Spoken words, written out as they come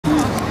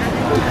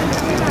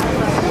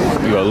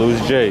You gonna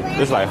lose Jay.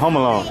 It's like Home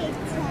Alone.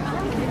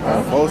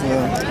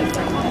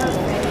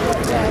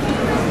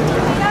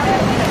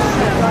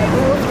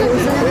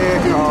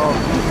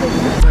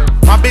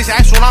 My bitch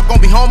asked when I'm gonna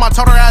be home, I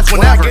told her ass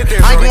whenever. I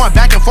ain't going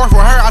back and forth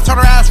with her, I told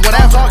her ass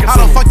whatever. How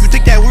the fuck you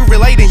think that we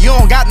related? You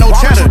don't got no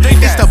cheddar.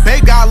 It's the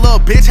Bape God, little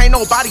bitch, ain't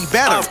nobody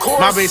better.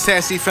 My bitch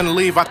said she finna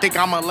leave, I think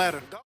I'ma let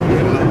her.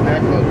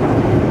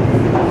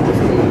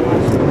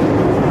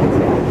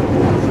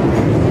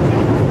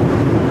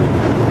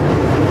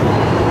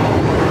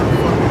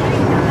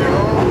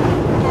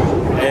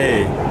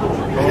 Hey,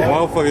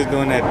 motherfuckers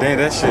doing that dance,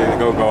 that shit is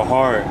gonna go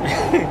hard.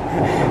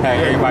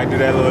 Hey, everybody do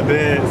that little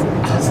dance.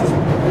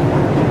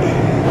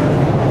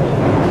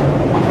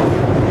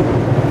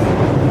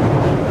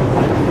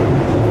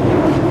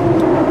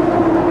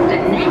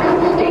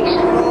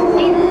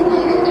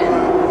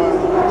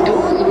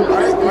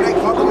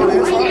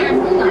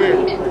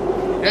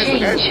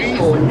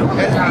 For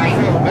Northern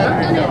Line,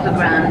 London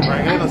Overground,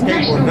 and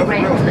National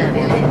Rail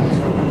Services.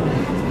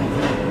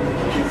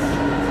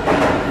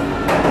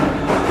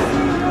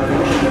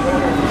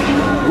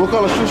 What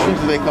color shoestrings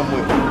did they come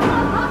with?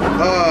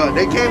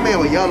 They came in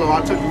with yellow.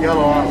 I took the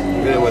yellow off. I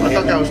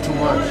thought that was too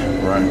much.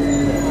 Right.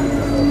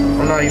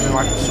 I'm not even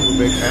like a super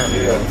big fan.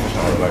 Yeah,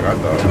 like I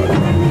thought.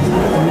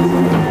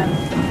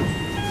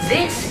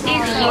 This is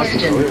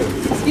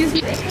Houston. Excuse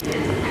me.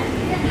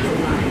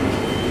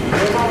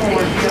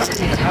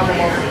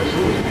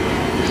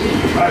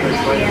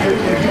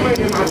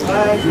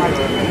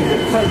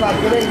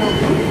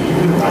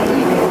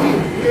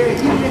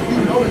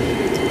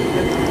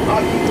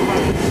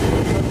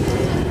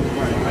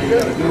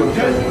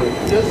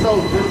 Just so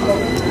you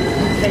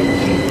can't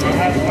cheat and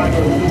have to find a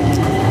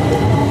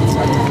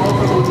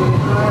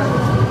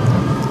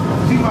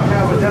she might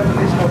have a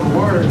definition of the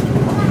word.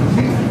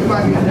 It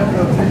might be a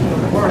definition of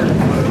the word,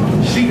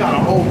 but she got a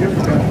whole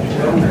different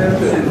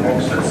definition.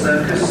 Oxford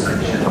Circus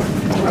section.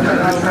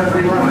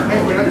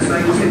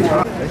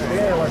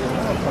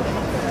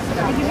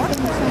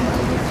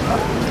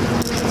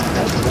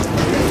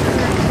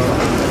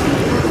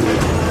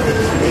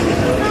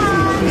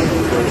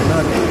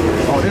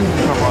 Oh, this is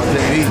talking about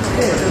JD.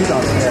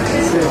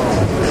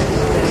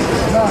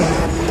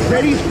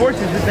 JD Sports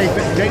is just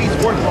JD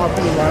Sports is all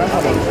pretty right.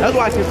 That's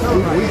why I keep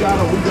telling you. We got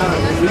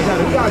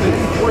JD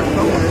Sports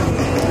somewhere.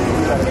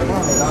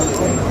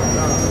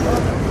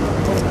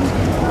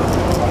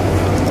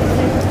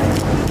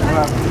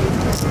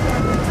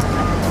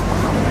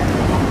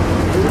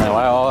 Man,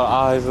 why all the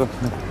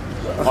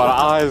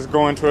eyes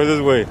going towards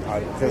this way?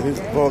 Because his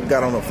book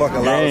got on the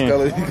fucking loudest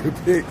color you could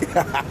pick.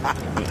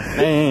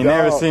 They ain't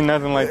never seen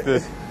nothing like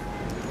this.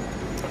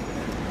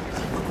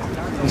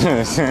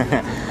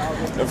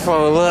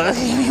 For look.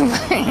 So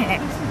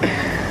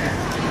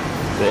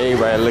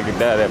everybody looking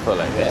down that for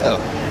like, hell.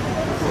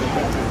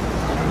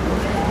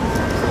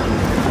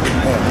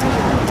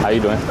 How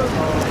you doing?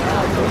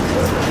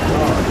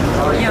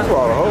 That's where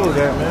all the hoes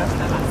at, man.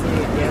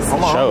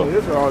 Show.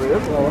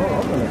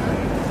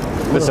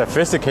 The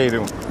sophisticated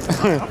one.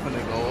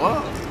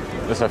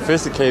 The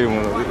sophisticated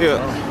one. Yeah.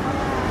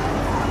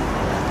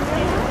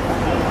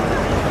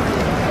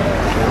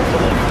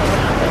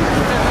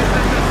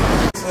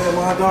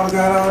 My daughter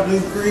got all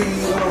this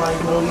grease, like,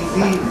 you know, these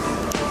beats.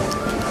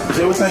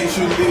 Jay, what time you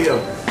shoot the video?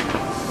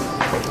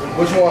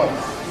 Which one?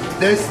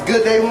 This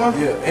Good Day one?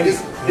 Yeah. And this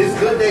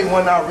Good Day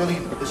one,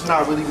 it's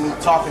not really me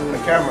talking in the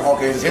camera.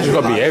 Okay, it's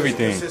gonna be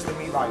everything. It's just to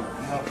me, like, you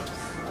know.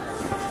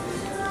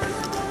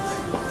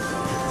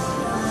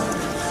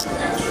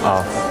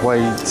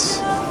 Wait.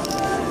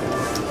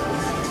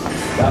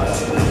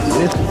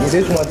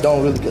 This one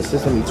don't really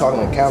consistently talking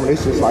on camera.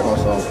 It's just like on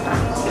some,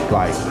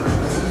 like,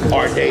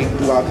 our day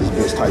throughout this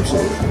bitch type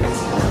shit.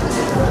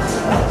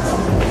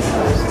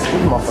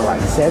 This one for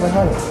like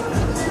 700.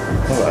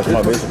 That's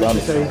my bitch around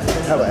me.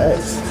 Have an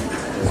X.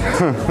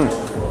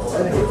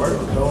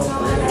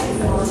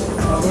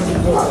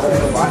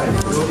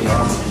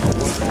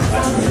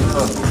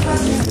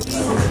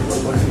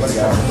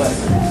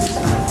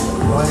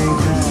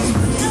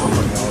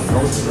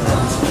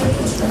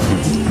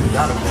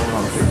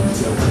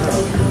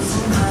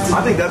 I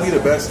think that'd be the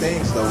best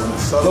things though. When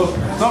it's so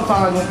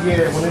sometimes when it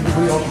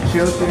be on some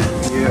chill shit,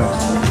 yeah.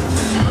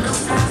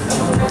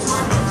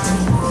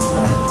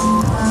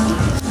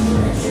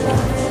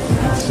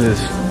 What's this?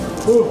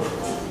 Ooh,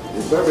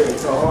 this Burberry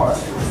is so hard.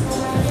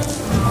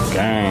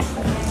 Gang.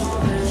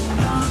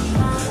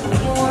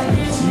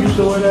 You used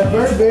to wear that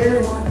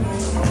Burberry.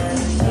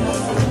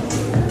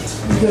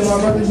 You said my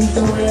brother used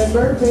to wear that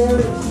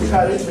Burberry. Look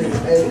how this bitch,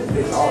 hey, this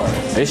bitch hard.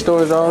 They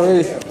stores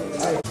already.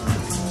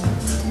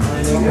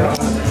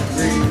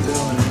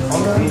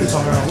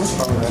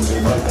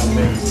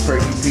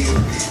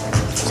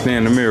 Stand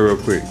in the mirror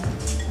real quick.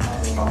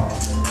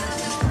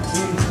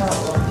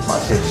 My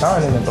shit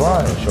shining in the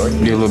blind, shorty.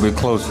 Get a little bit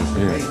closer.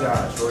 Yeah. Big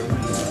guy, shorty.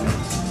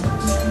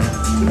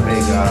 The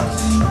big guy.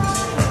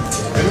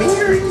 The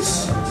mirrors.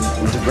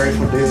 With the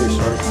Grateful Dead,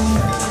 shorty.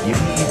 You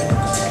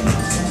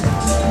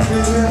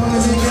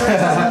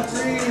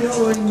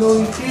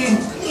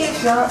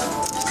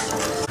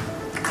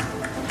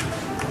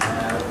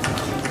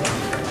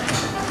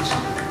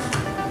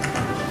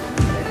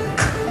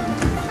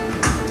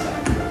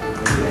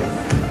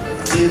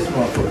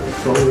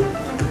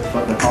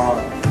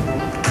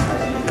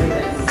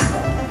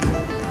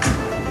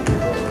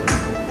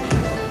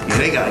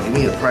They gotta give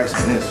me a price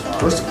on this.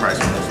 What's the price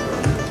on this?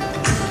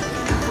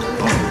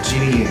 Oh,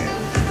 GDN.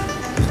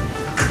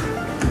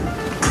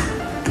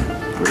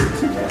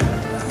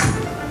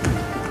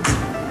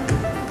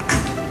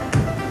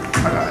 I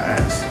gotta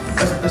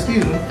ask.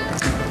 Excuse me.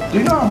 Do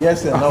you know?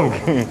 Yes and no.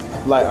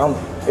 Like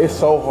it's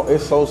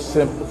so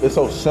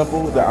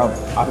simple that I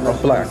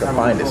feel like I can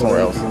find it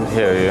somewhere else.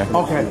 Hell yeah.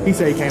 Okay. He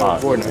said he can't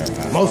afford it.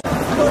 Most.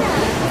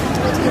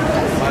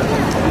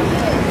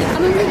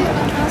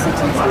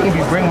 If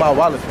you bring my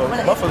wallet, folks,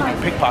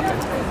 motherfuckers be pickpocketing.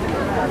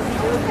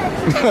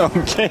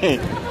 Okay.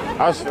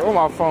 Where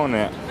my phone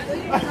at?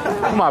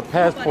 Where my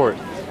passport?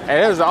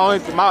 Hey, that's the only.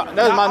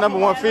 That's my number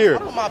one fear. I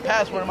put my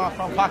passport in my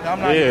front pocket. I'm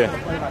not. Yeah.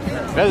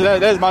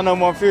 That's my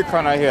number one fear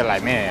coming out here.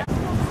 Like, man.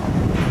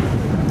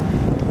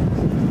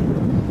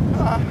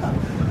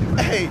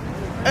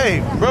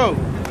 Hey, bro.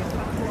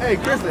 Hey,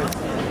 Kristen.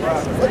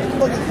 What the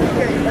fuck is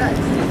TK Maxx?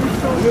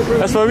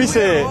 That's what we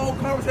said. Whole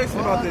conversation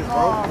about this, bro.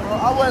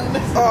 I wasn't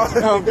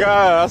listening. Oh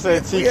God, I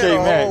said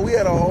TK Maxx. We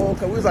had a whole.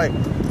 We was like,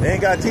 they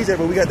ain't got TJ,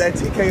 but we got that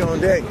TK on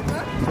deck. I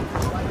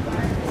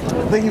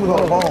think he was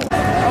on the phone.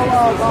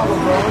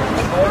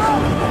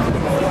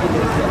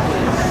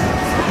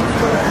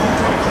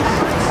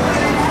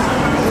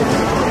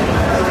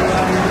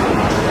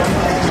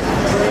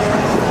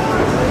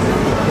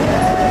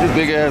 This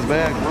big ass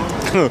bag,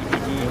 bro.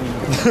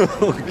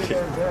 Okay.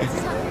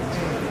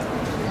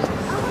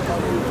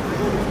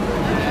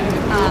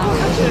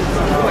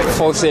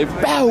 Folks say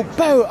bow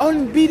bow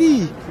on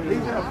BD.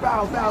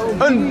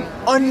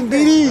 On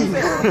BD.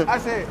 I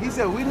said, he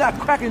said, we not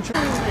cracking trees.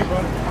 You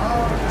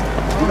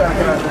gotta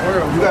get out the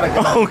world. You gotta get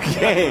out.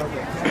 Okay. You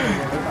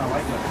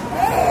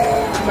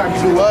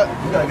do what?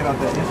 You gotta get out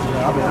that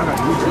Instagram. I mean, I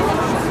gotta use it.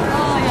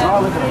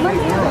 Y'all live in a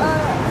fake world.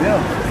 Yeah.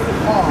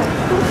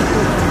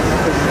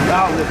 I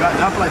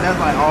feel like that's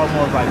like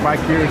almost like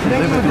vicarious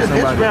living through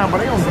somebody. Instagram, but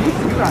they don't keep it.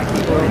 You gotta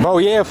keep it. Bro,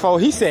 yeah,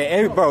 folks. He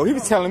said, bro, he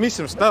was telling me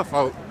some stuff,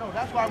 folks. No,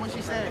 that's why when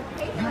she said,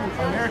 you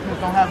Americans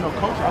don't have no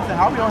culture, I said,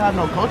 how we don't have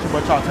no culture,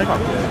 but y'all take our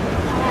culture?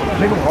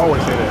 Niggas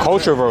always say that.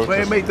 Culture, bro. But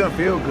it make them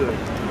feel good.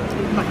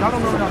 Like, y'all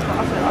don't know what I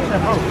said,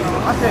 bro.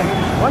 I said,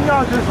 when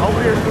y'all just over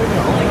there doing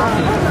your own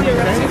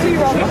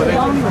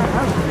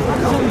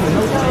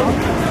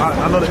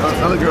I know the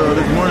other girl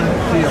this morning,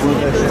 she was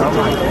that shit. I'm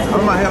like,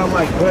 in my head, I'm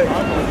like, but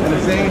at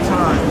the same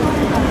time,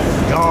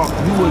 y'all,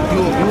 you want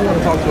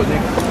to talk to a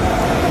nigga.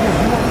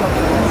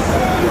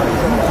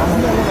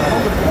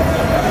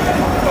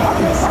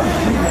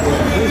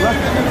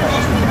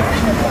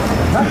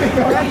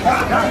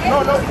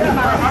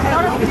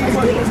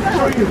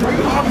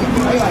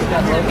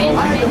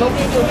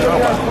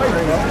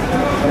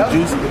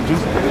 Juice.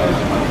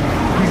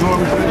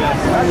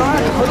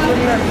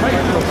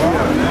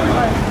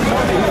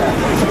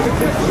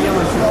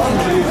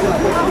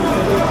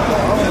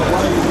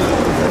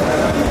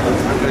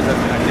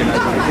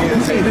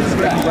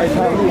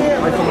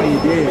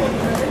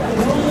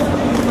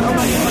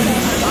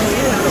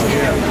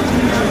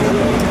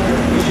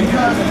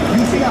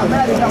 You see how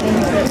mad he got when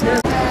he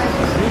said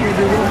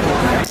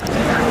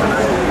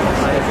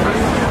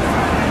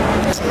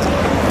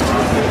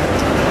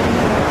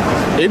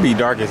It be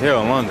dark as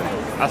hell in London.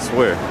 I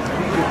swear.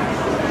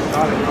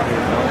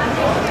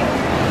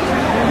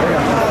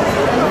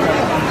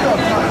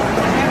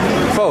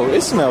 Folks,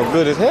 it smells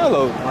good as hell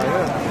though.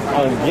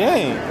 On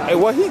game. Hey,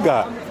 what he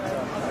got?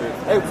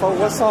 Hey, folks,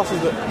 what sauce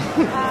is it?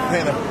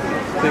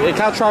 Hey,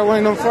 can I try one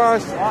of them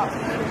fries?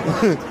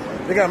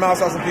 They got mouse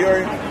sauce in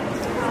Peoria.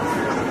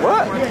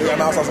 What? They got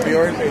mouse sauce in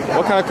Peoria.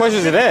 What kind of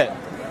questions is that?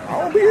 I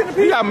don't be in the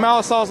We got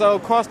mouse sauce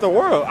across the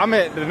world. I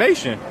mean, the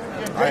nation.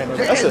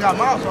 That's got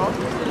mouse sauce.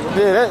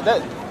 Yeah,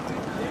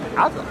 I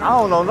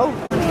don't know. No.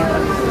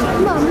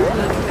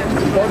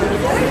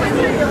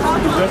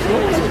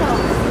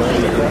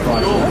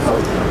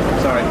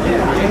 Sorry.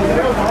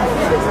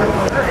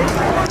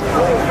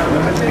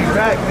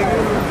 Back, nigga.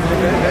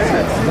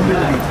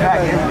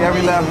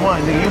 Every last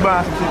one. Nigga, you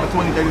buy some shit for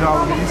 $20,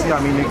 $30, you see how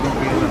many niggas gonna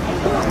be in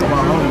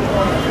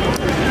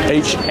there.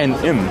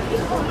 H&M.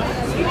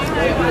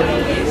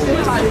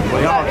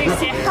 Well, y'all,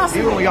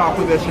 even when y'all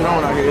put that shit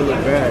on out here, it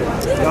look bad.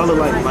 Y'all look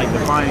like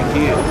defiant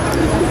kids.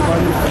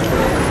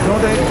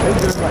 Don't they? They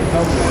just like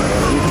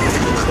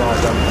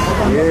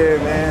yeah,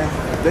 man.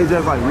 They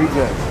just like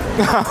rejects.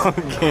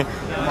 Okay.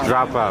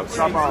 Dropouts.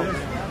 Dropouts.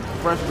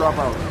 Fresh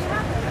dropouts.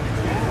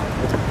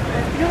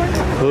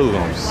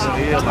 Hoodlums.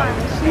 Yeah, like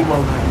emo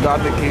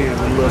gothic kids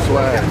with a little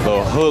swag.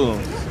 The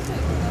hoodlums.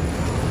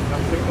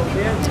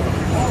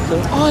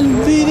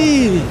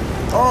 Unbeaten.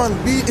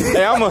 Unbeaten.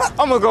 Hey, I'm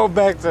gonna go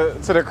back to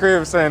the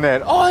crib saying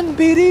that.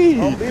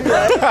 Unbeaten.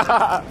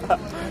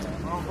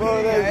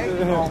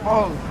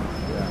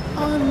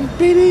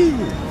 Unbeaten.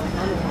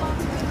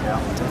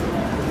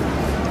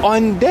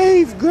 On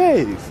Dave's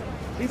grave.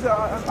 He said,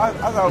 I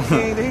got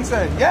King. He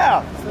said,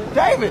 yeah,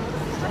 David.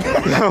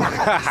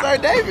 Sir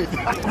David.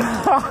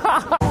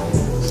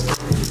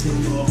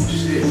 Oh,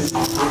 shit.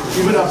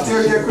 You been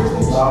upstairs yet, Chris?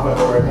 No, I'm at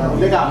right now.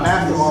 They got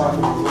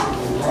Mastermind.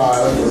 All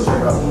right, let's go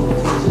check it out.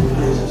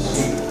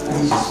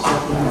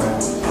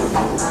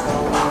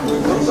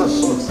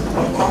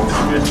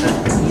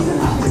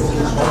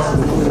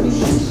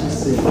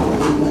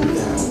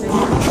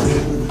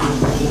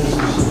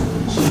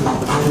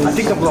 I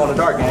think I'm glow in the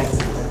dark, gang.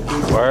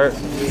 Word?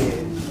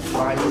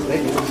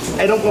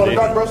 Hey, don't glow in the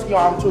dark, bro. You know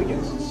I'm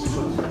tweaking.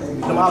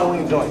 Them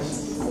Halloween joints.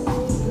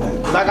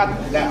 Cause I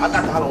got the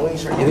Halloween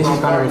shirt. Yeah, this is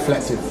kind of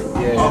reflective.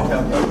 Yeah. Okay.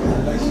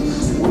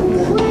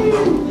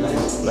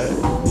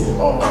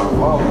 Oh my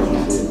God.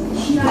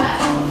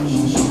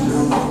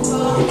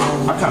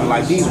 I kind of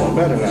like these one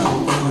better now.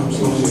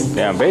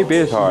 Damn, Bape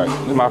is hard.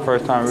 This is my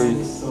first time really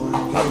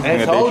looking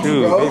at their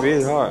shoes. Bape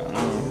is hard.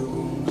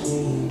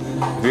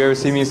 If you ever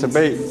see me in some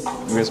Bape,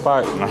 you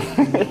inspired. No,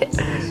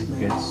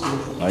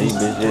 these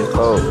bitches is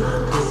cold.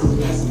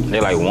 They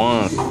like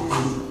ones.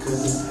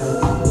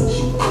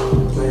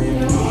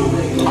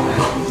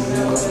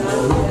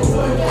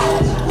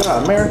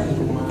 American.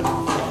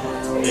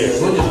 Yeah.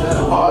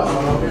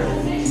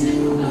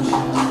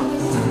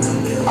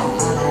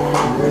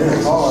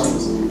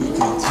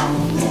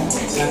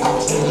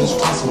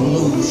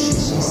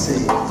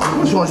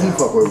 Which ones you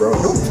fuck with, bro?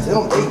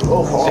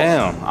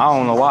 Damn, I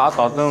don't know why I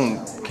thought them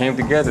came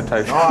together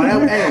type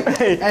shit.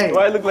 Hey,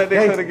 why it look like they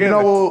come together? You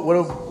know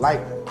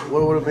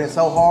what would have been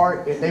so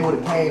hard if they would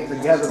have came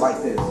together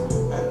like this?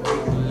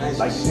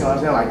 Like, you know what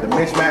I'm saying? Like the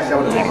mismatch, that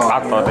would have been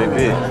hard. I thought they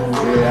did. Yeah,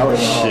 that would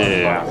have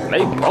been hard. Shit,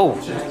 they both.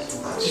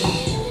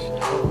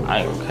 I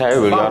ain't okay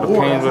with y'all.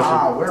 Depends with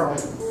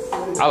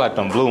I like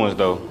them blue ones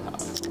though.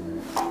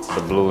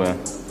 The blue one.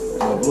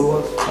 The blue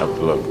ones? That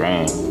blue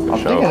green. I'm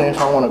thinking if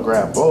I want to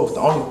grab both.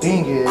 The only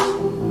thing is,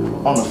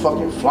 on the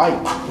fucking flight,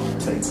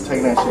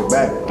 taking that shit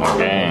back.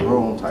 Okay.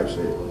 Room type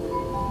shit.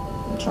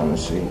 I'm trying to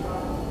see.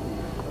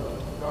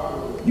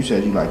 You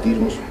said you like these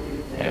ones?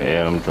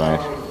 Yeah, them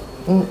joints.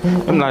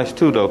 Them nice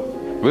too though.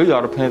 Really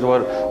all depends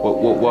what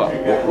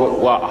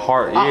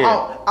heart,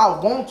 yeah. I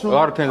want to. It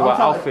all depends what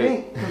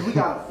outfit. Because we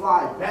gotta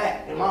fly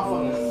back and my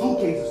fucking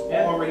suitcase is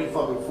already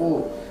fucking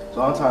full.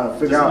 So I'm trying to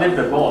figure out. Lift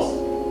the box.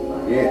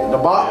 Yeah, the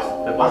box?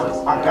 The boxes.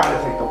 I gotta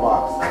take the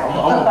box.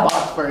 I'm a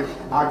box first.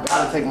 I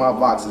gotta take my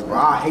boxes, bro.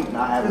 I hate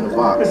not having the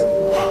box.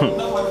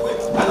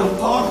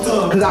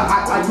 Cause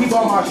I keep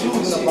all my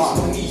shoes in the box.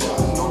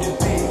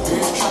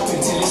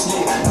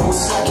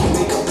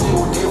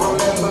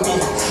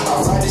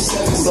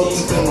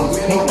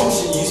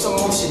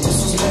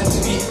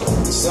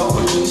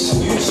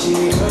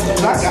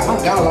 I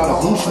got a lot of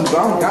blue shoes, but I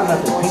don't got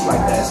nothing pink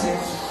like that.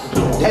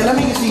 Hey, let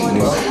me get these, bro.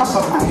 I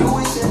fuck with you.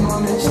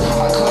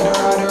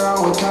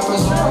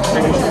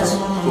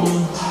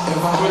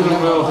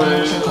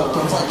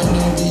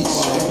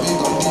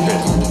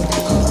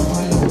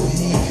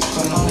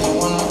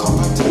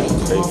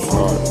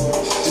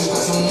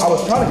 I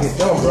was trying to get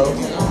them, bro.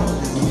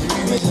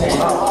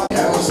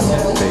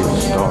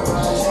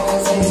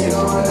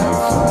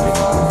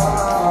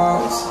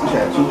 You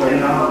said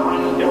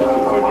 239? Yeah,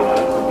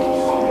 239.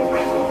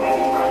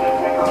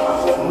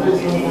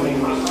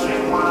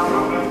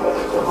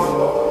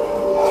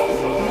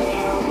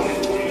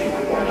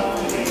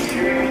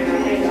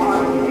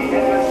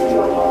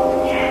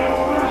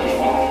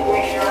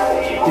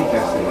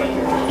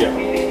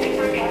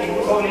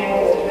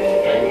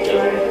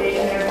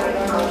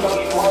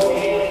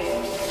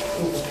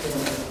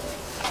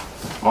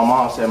 My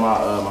mom said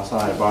my son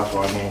had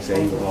basketball game and said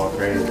he was going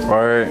crazy.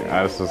 Right,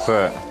 that's what's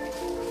up. I'm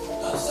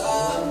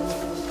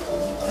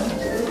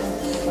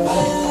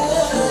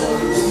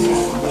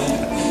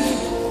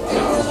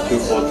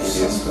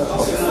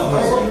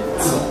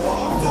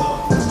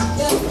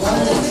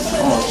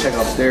gonna check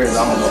upstairs.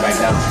 I'm gonna go back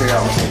downstairs. I'm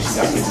gonna see if she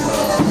got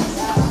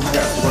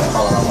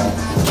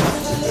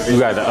this. You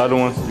got the other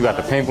ones? You got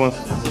the pink ones?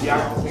 Yeah, I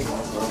got the pink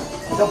ones, bro.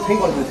 The pink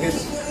ones is his.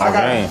 I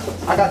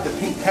got the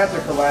Pink Panther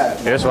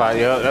collab. That's why,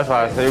 yeah, that's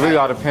why I say it really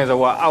all depends on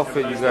what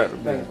outfit you got.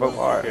 Both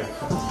hard.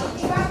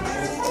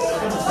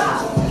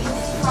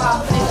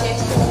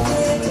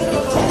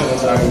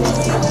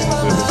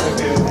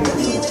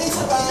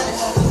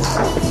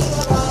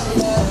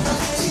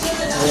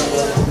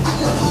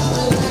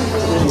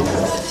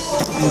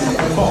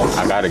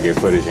 I gotta get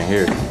footage in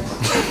here.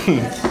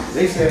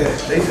 They said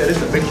it's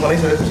the biggest one.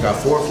 They said it's got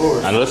 4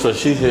 floors. I know that's what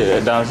she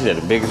said. Down, she said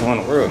the biggest one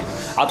in the world.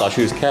 I thought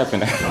she was capping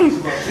that.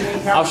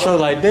 I was so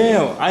like,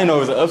 damn. I didn't know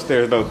it was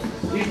upstairs though.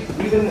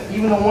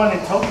 Even the one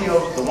in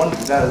Tokyo, the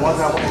ones that I went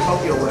to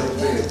Tokyo was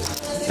big.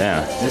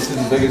 Damn. This is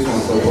the biggest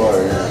one so far,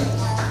 yeah.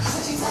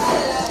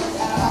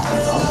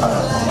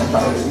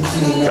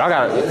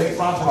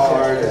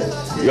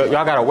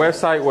 Y'all got a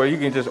website where you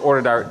can just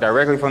order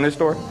directly from this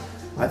store?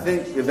 I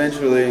think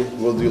eventually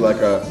we'll do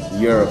like a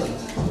Europe.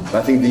 But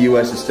I think the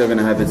US is still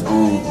gonna have its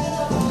own.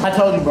 I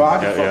told you, bro.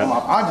 I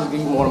just give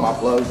you one of my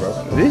plugs, bro.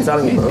 I'm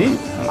telling you, bro.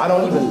 I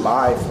don't even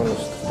buy from the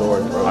store,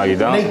 bro. Oh, you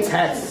don't? They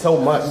tax so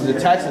much. The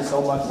tax is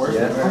so much worse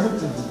than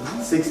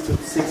 6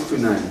 to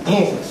 9.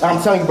 I'm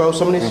telling you, bro.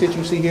 Some of this shit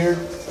you see here,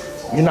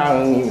 you're not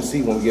gonna even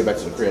see when we get back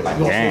to the crib. Like,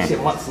 you're gonna see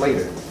shit months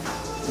later.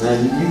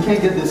 Man, you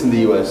can't get this in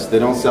the US. They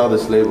don't sell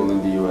this label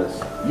in the US.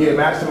 Yeah,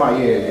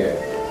 Mastermind. Yeah.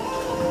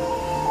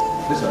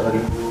 This a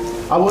hoodie.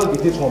 I would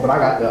get this one, but I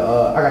got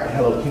the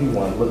Hello Kitty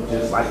one. Look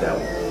just like that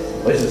one.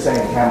 But it's the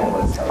same camel,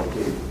 but it's hella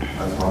big.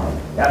 That's hard.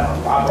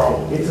 Yeah,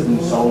 bro, it took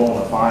me so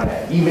long to find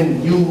that.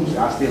 Even used,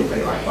 I still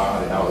pay like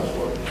 $500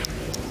 for it.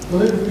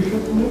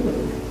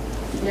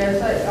 Yeah,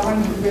 it's like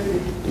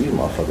 150. These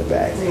motherfucker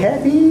bags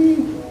heavy.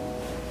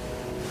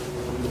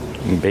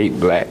 Bape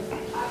black.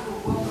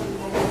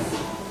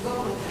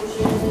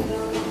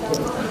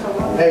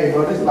 Hey,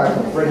 bro, this is like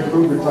some Freddy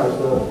Krueger type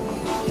stuff.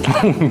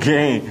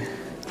 Okay.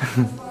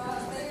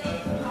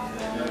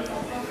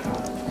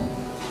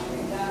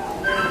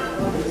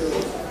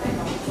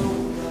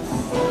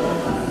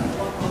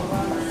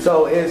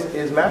 So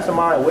is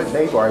Mastermind with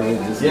Bape or is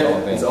this Yeah,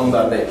 it's owned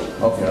by Bape.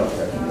 Okay,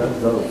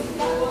 that's dope.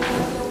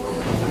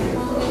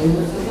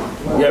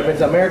 You ever been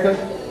to America?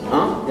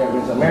 Huh? You ever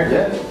been to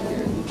America?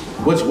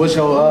 Yeah. What's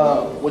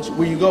your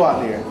where you go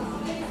out there?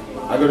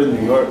 I go to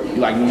New York. You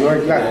like New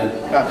York? You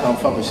gotta come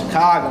fucking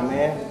Chicago,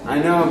 man. I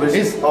know, but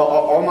it's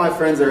all my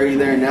friends are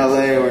either in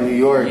LA or New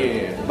York.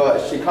 Yeah.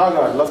 But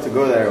Chicago, I'd love to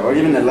go there, or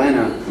even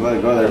Atlanta. I'd love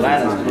to go there.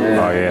 Atlanta's cool.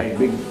 Oh, yeah. Hey,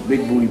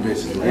 big booty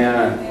bitches.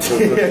 Man.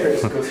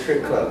 Yeah. Go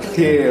strip club.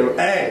 Yeah.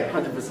 Hey,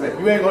 100%.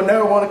 you ain't gonna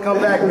never want to come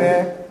back,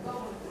 man.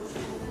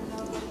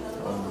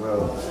 Oh,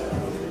 bro.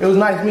 It was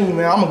nice meeting you,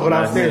 man. I'm gonna go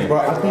downstairs, bro.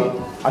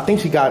 I think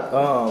she got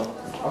I'm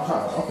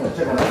gonna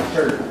check on that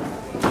shirt.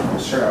 The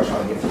shirt I was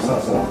trying to get for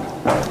something.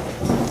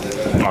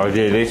 Oh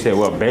yeah, they said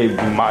what, Baby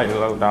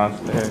Milo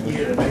downstairs.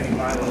 Yeah, the baby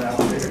Milo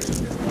downstairs.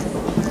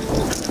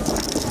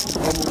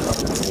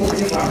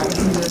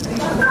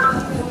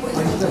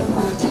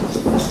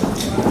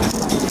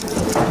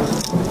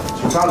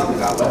 She probably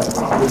think I left,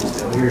 but I'm really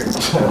still here.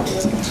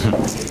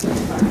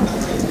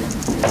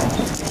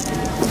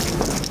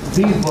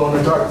 These glow in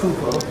the dark too,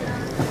 bro.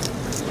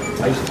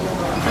 I used to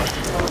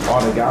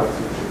all the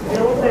galaxy.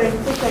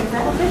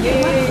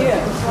 Yeah.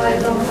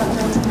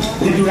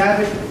 Did you have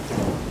it?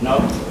 No.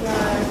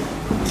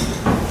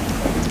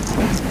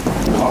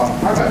 Oh,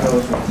 I got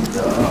those from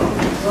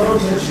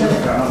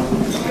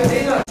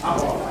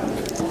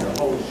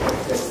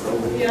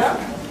Yeah.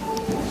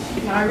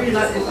 I really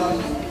like this one.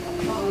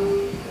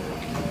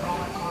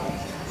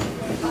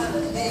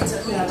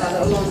 Yeah, like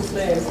little long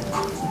sleeves.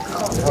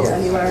 Yeah,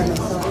 and you're wearing them.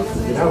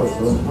 Yeah, that was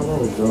good. That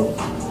was dope.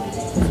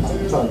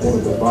 I'm trying to think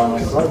of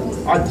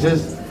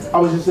the I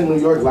was just in New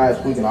York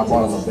last week and I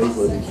bought him a Bape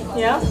hoodie.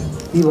 Yeah?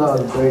 He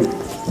loves Bape.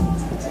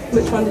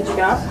 Which one did you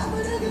get?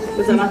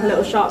 Was it like a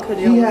little shark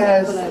hoodie? He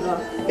has.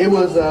 It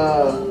was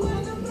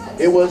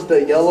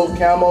the yellow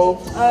camo.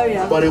 Oh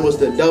yeah. But it was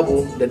the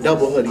double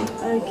hoodie.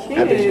 Oh cute.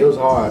 That bitch, it was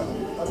hard.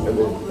 It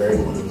was very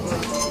good.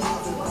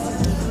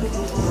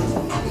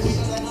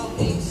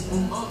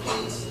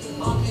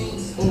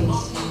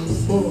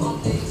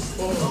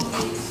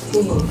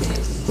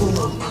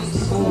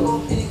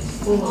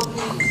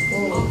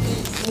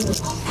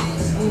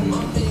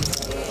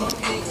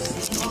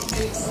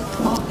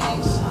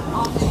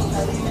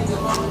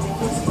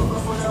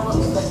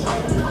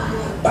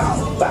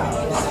 Bow,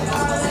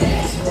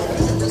 bow.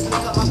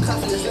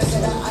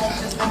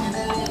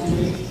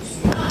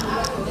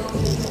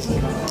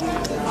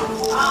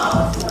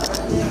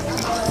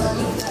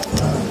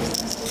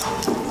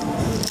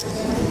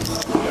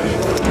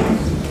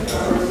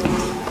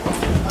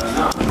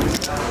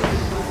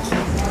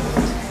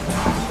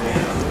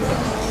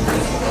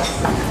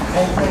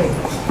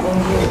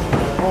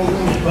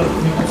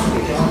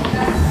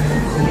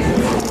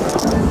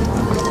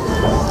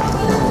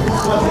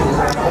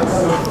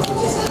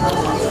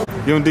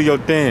 You don't do your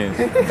dance.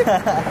 You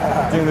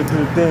don't do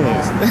your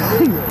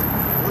dance.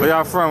 Where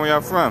y'all from? Where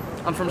y'all from?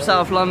 I'm from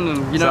South London.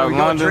 You know, South we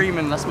got London?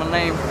 Dreamin', that's my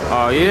name.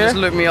 Oh You yeah? just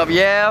look me up.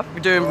 Yeah, we're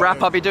doing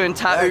rap, I'll be doing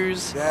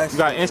tattoos. You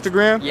got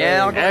Instagram?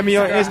 Yeah, I got Add me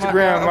on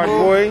Instagram, my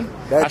boy. I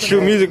That's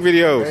shoot music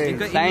videos.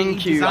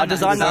 Thank you. I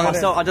designed that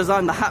myself. I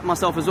designed the hat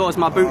myself as well. It's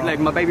my bootleg,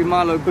 my Baby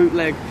Milo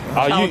bootleg.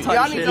 Oh, you- Child type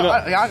Yeah, shit.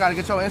 I gotta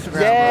get your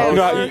Instagram, Yeah. You,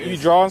 bro. know, you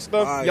draw and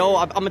stuff? Yo,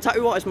 I'm a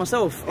tattoo artist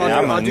myself. Yeah,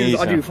 I'm I gonna need do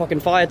some. fucking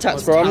fire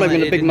tats, bro. I'm not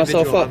gonna big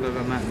myself up.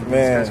 Man.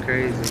 That's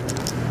crazy.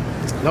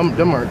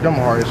 Them are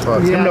hard as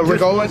fuck. Them the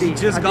Rick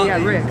Owens? Just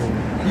got Rick.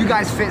 You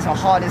guys fits are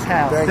hard as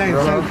hell. Thank you,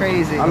 So bro.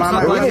 crazy.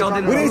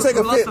 We didn't take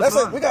a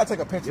fit. We gotta take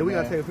a picture. Yeah, we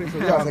gotta take a picture.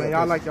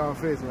 Y'all like y'all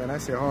fits, man.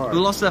 That shit hard. Who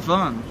lost their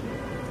phone?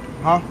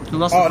 Huh? Who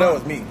lost Oh, their that phone?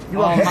 was me.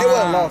 Oh, It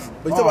wasn't lost.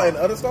 But you talking about in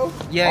the other store?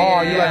 Yeah,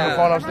 Oh, yeah, you like the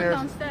phone upstairs?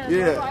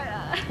 Yeah.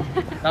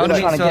 That would have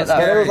trying to get that.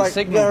 And it was Very like,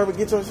 you gotta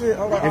get your shit.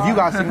 I was like, If you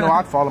got signal,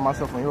 I'd follow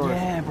myself on yours.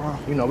 Yeah, bro.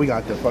 You know, we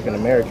got the fucking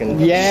American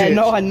Yeah, shit.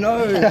 no, I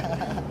know.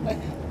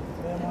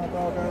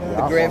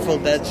 The Grateful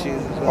Dead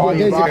shoes. Oh,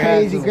 Those are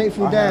crazy, to.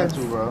 Grateful I had Dead.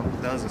 to, bro.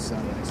 Those are so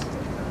nice.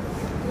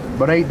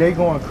 But they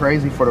going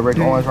crazy for the Rick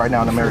Owens right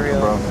now in America,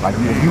 bro. Like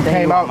you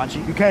came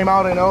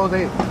out in those,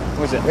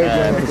 What's it?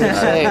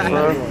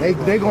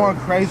 they going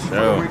crazy for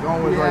the Rick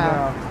Owens right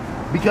now.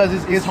 Because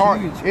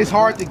it's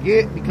hard to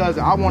get because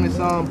I wanted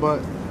some,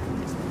 but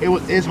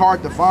it's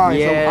hard to find.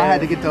 So I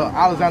had to get the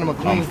Alexander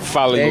McQueen.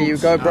 There you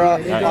go, bro.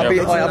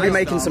 I'll be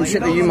making some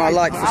shit that you might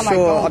like for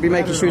sure. I'll be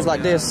making shoes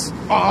like this.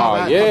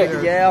 Oh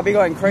yeah. Yeah, I'll be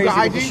going crazy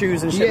with the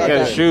shoes and shit like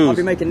that. Shoes. I'll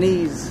be making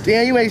these.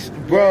 Yeah, you ain't,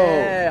 bro.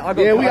 Yeah,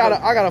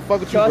 I gotta fuck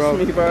with you, bro.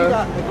 Trust me, bro.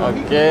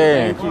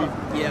 Okay.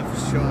 Yeah, for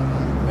sure.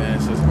 Man,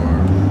 it's just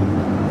hard.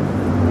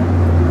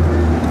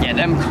 Yeah,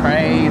 them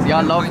crazy.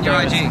 I love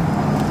your IG.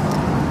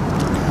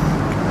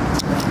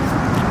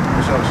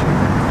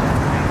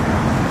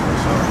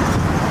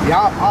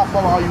 Yeah, I'll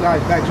follow all you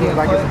guys back to it if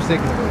I get some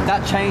signal.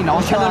 That chain, I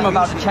was telling them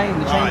about the chain.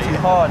 The chain's too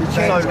hard. The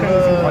chain's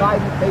crazy.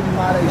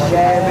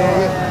 Yeah,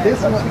 man. This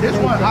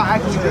one, I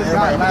actually just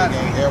got last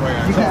week.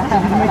 You can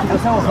make it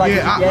yourself. Like,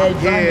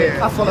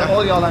 I follow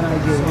all y'all on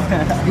IG.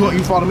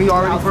 You follow me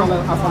already, bro?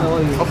 I follow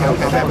all you. Okay,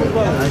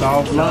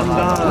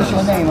 What's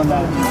your name on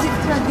that?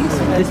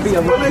 This be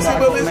a real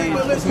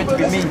it's meant to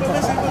be me.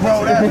 Bro,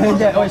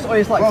 yeah,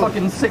 it's like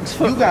fucking 6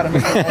 foot. You gotta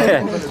make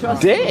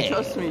it.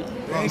 Trust me.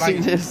 Like,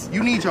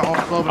 you need your own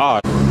clothing.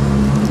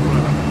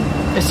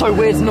 It's so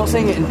weird not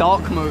seeing it in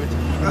dark mode.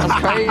 That's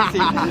crazy.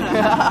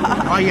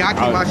 Oh yeah, I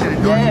keep my shit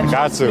in dark. Yeah,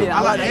 got to.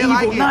 I like the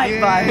evil night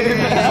vibe.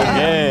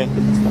 Yeah.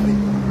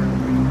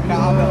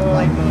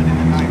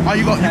 Oh,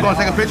 you gonna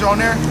take a picture on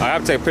there? I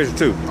have to take a picture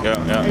too. Yeah.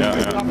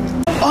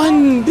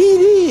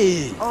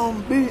 Unbeaten.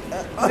 Unbeaten.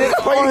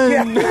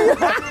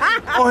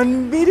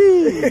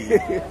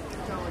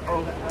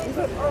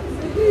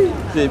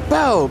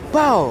 Bow.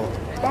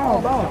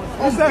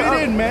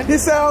 Unbeaten, man. He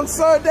sounds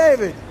Sir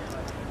David.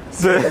 He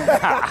said,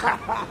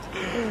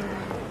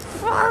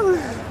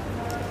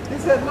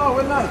 no,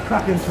 we're not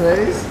cracking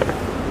trays.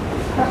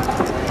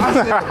 I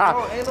said,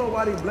 bro, ain't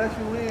nobody bless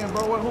you in,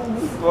 bro.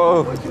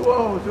 What you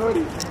owe,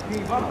 Shorty?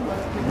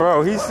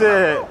 Bro, he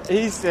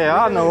said, I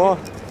know.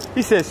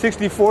 He said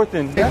 64th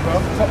and. Yeah, bro.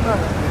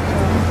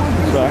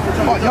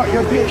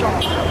 Your bitch.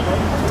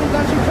 Who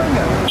got Supreme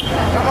there?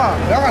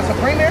 Y'all got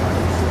Supreme there?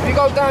 You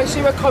go down,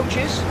 see where Coach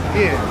is?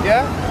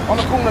 Yeah, on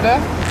the corner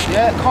there.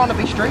 Yeah,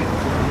 Carnaby Street.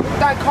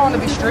 Down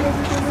Carnaby Street.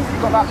 You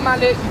got like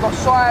Mallet, you got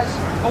Size,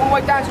 all the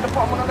way down to the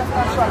bottom on the left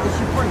hand side with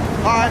Supreme.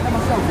 Alright,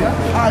 myself, yeah?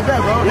 Alright, there,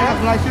 bro. Yeah,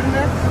 some nice shit in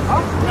there? Huh?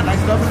 Got nice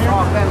stuff in there?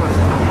 Oh, very nice.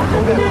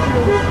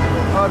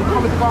 The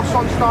Comic Bar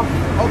Sun stuff.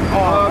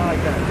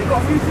 They got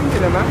a few things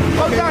in there, man.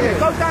 Go down,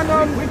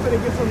 we finna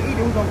get something to eat,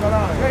 we're gonna go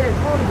down. Yeah,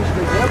 Carnaby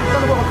Street, yeah? We're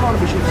gonna go to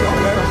Carnaby Street, yeah?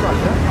 That's right,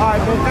 yeah?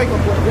 Alright, bro, take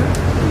up,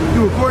 yeah?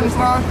 You recording this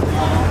live?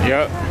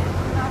 Yep.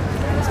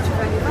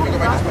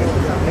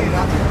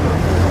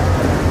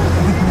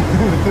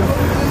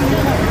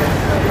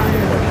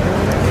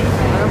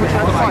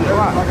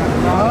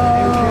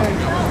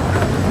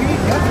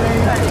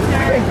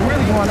 It's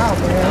really going out,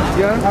 man.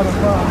 Yeah? Having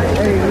fun.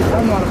 Hey,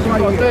 I'm not a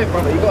party. You got that,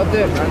 brother. You got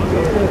that, man.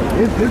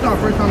 This is our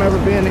first time ever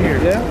being here.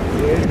 Yeah?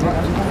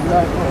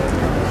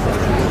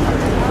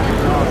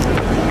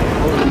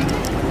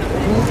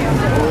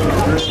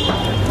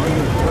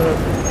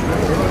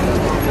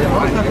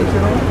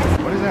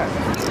 What is that?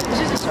 It's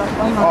just a short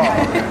one.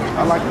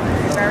 I like it.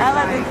 I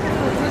like it.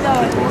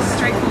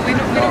 Straightforward. We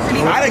don't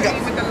really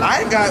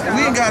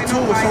We ain't got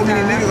tour with so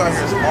many niggas out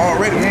here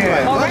already.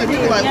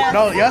 Yeah.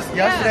 No,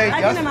 yesterday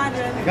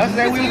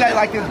we was at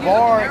like this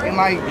bar and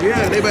like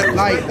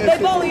They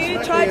follow you,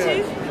 try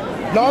to?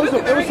 No, it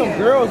was some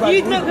girls.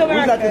 Like, we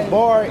was at this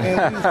bar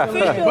and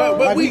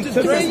but we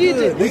just dressed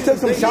good. We took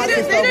some shots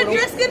and stuff. They didn't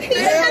dress good here.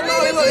 Yeah,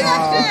 no, they look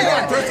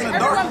dressed in the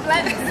dark.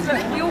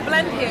 You all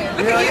blend here.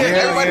 Look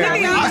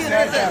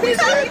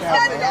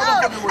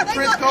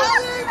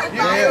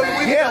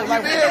Yeah,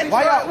 like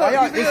why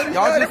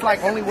y'all just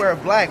like only wear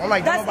black? I'm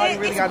like, nobody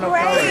really got no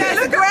color.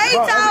 It's great,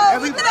 though.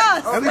 Look at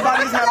us.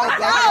 Everybody's had all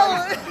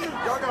black.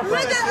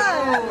 Look at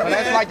us. But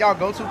that's like y'all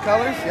go-to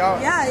colors. Y'all,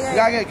 you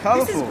gotta get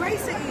colorful. This is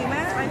Grace City,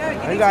 man. I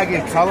know. You gotta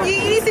get colorful. You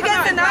need to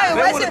get to know.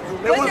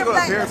 They want to go to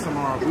Paris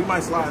tomorrow. We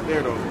might slide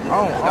there though.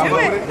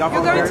 Y'all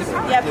go Paris?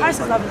 Yeah, Paris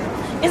is lovely.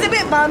 It's a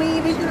bit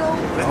bummy, but you know.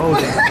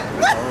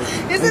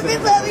 It's a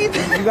bit bummy.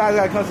 You guys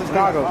gotta come to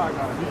Chicago.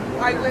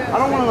 I will. I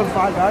don't want to go to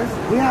Five Guys.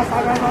 We have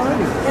Five Guys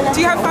already. Do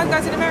you have Five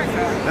Guys in America?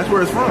 That's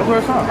where it's from. That's where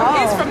it's from.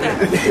 Oh. It's from there.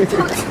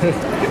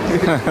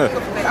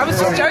 I was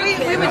just joking.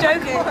 We were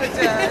joking.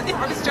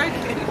 I was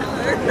joking.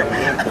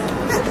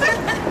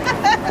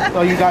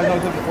 So you guys know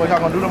what y'all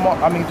gonna do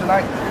tomorrow? I mean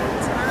tonight?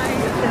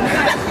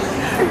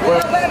 Well,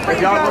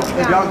 if y'all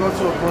go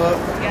to a club,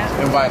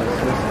 invite us.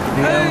 Do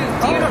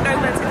you not know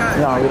where to go?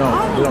 No, we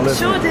don't listen.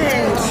 Sure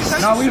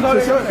did. No, we go to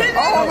sure did.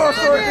 Oh,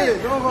 sure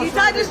did. You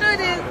tried to sure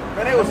did.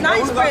 Man, they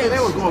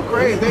was going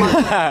crazy. Is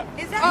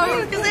that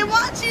you? Because they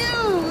watch you.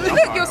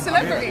 Look, you're a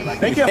celebrity.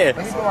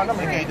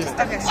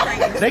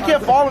 They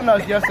kept following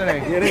us yesterday.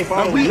 Yeah, they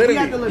following us.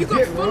 You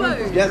got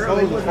followed. Yes,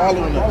 hoes was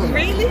following us.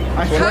 Really?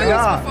 I swear to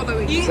God.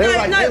 Following you. No,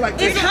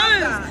 it's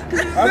hoes.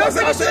 Because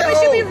real celebrity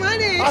should be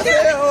running. I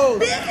said hoes.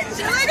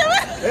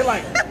 They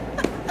like.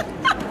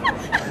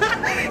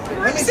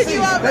 Let me see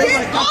you out there.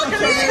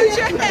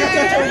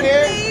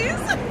 Please.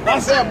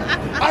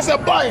 I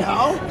said, bye,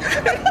 how?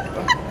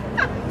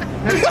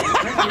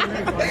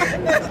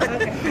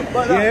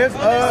 Yeah, it's,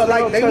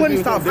 like they wouldn't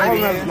stop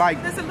following us. Like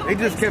they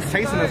just kept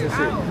chasing us and shit.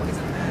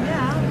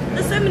 Yeah.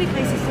 There's so many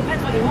places.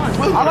 Depends what you want.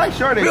 I like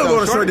Shorty. We'll go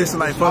to Shorty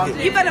tonight. Fuck it.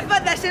 You better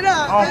fuck that shit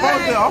up. Oh,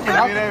 fuck it. I'll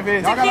forget that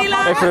bitch.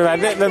 Hey, for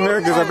like that, the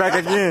Americans are back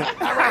again.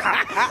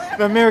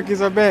 The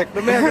Americans are back. The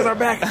Americans are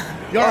back.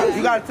 Y'all,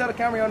 you gotta tell the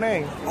camera your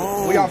name.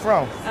 Oh. Where y'all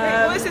from?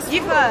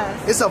 You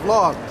first. It's a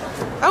vlog.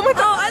 Oh my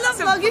god, I love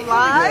vlogging. Oh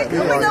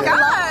my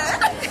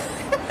god.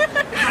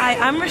 Hi,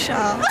 I'm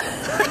Rochelle.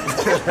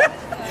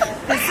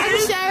 I'm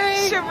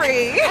Sherry.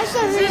 Sherry.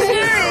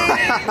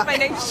 My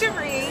name's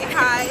Sherry.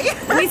 Hi.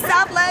 We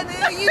South London.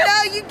 You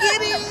know, you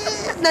get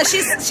it. No,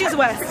 she's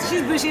West.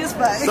 She's bougie as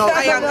fuck. So,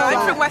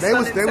 I'm from West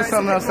London. They was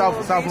telling us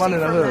South London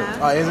the hood.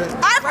 Oh, is it?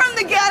 I'm from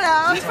the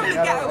ghetto. She's from the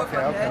ghetto. Okay.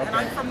 And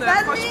I'm from the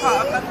posh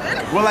part of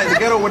London. Well, like the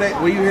ghetto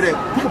where you hear that?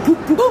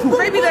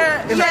 Maybe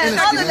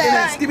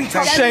Skinny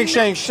top. Shank.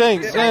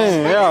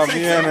 Damn, y'all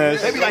be in that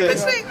shit.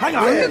 Hang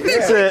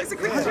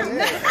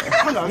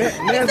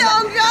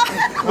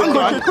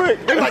on. Quick.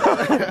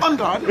 On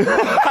guard.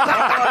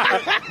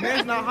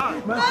 Man's not hot.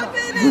 No,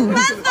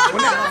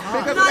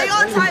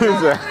 you're tight.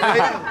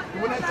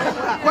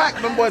 Quack,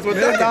 them boys with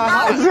them not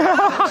hot.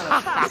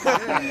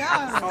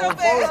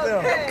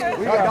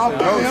 We got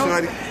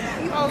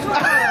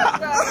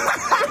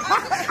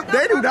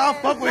They do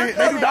not fuck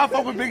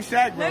with Big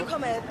Shaq, bro. No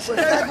comment. He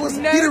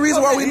the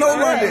reason why we know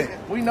London.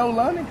 We know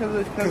London because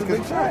of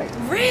Big Shaq.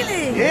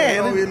 Really?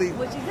 Yeah, really.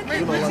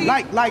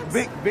 Like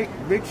Big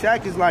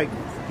Shaq is like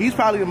he's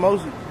probably the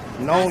most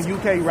known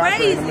UK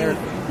rapper in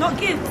America. Not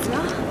Gibbs,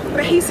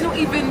 but he's not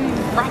even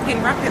rapping.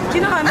 Do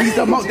you know what I mean? He's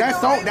the most. That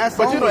song.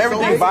 But you know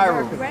everything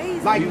viral.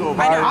 Like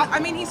I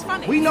mean, he's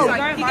funny. We know.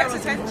 He gets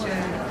attention.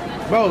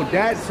 Bro,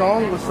 that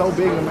song was so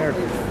big in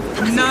America.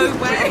 No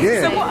way.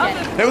 Yeah. So what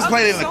other? They was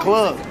playing it in the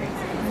club.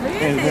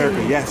 In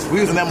America, yes. We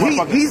was in that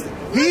motherfucker.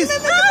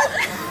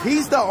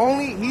 He's the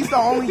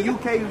only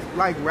UK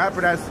like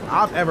rapper that's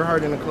I've ever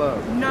heard in the club.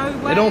 No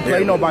way. They don't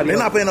play nobody. They're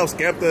else. not playing no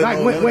Skepta.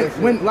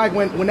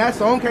 When that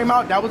song came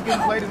out, that was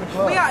getting played in the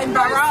club. We are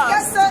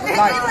embarrassed.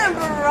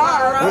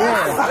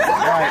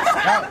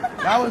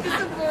 That was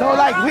so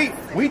like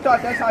we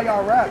thought that's how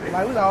y'all rap.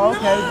 Like we thought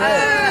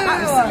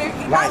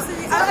okay, like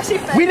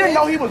we didn't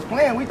know he was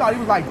playing. We thought he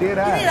was like dead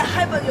ass. You need to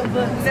hype up your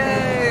book.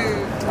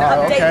 No.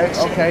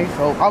 Okay.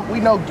 So we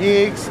know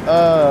Gigs.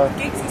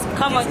 Gigs is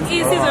come on.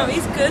 He's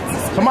good.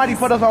 Somebody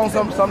put us on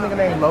some nigga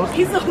named Lowski.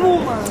 He's a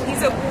woman.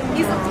 He's a.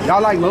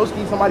 Y'all like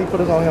Lowski? Somebody put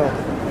us on him.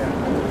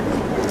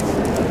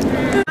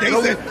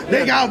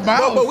 They got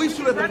bounced. But we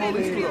shoot at the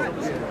police.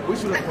 We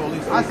shoot at the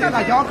police. I said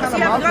like y'all kind of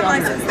gun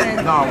license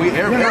then. No, we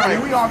everybody.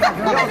 We all got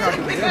guns.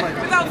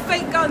 Without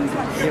fake guns.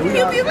 We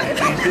got real guns.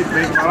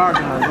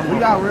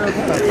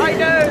 I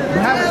know.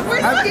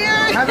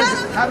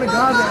 Having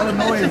guns in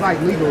Illinois is like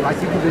legal.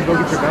 Like you can just go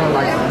get your gun.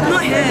 Like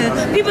Not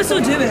here. People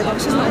still do it, but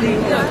it's just not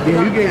legal.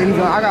 yeah, you get any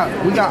gun. I got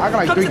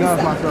like 3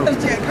 guns myself.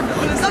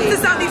 Come to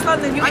Southeast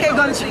London, you get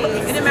guns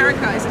in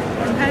America.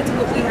 Compared to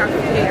what we have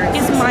here,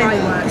 it's my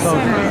worse.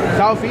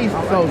 Southeast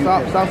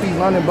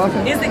London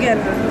busing. It's the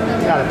ghetto.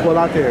 You gotta pull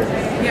out there.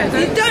 Yeah,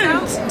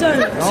 don't.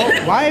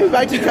 No, why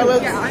everybody keep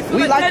telling us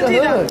we like the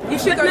hood? You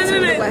should go to the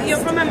West. You're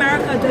from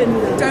America, don't do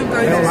it. Don't go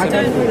there. Like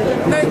Don't do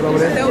it.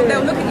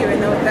 they'll look at you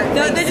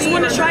and they just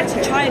want to try it.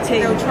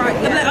 They'll try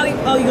it. They'll be like,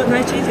 oh, you got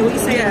nice cheese. What you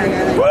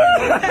saying?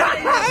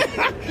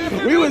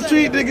 We was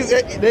treating niggas.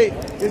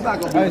 It's not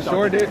gonna be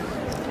sure did.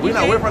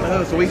 We're from the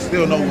hood, so we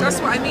still know. That's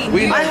what I mean.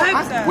 We know. I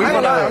hope so. We know.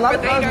 A lot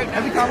of times,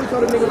 every time we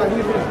told a nigga like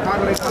we from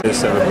Chicago, they come. It's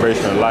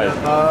celebration of life.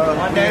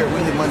 Monday.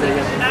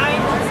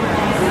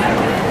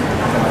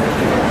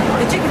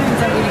 The chicken wings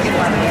are really good.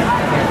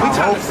 We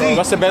trying to see.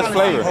 What's the best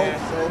flavor?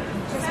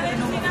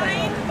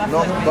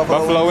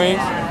 Buffalo wings.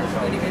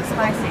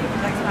 Spicy.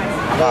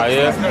 Oh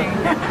yeah.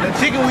 The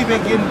chicken we've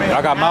been getting, man.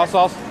 Y'all got mouth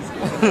sauce?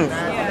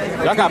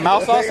 Y'all got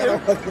mouth sauce here?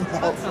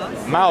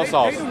 Mouth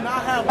sauce.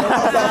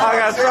 I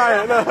gotta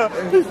try it. No.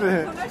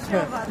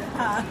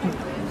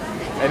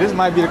 Hey, this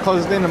might be the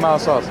closest thing to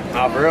mouth sauce.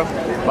 Oh, for real?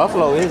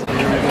 Buffalo is.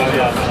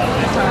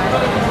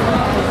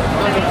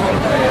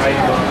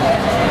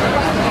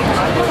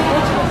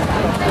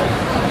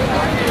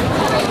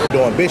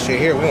 Doing bitch shit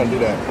here, we don't do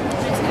that.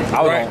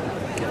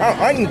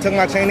 I ain't even took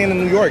my chain in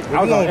New York. If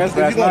you gonna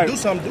do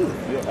something, do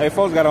it. Hey,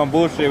 folks got on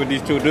bullshit with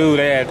these 2 dudes.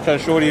 They had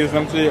touched Shorty or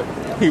some shit.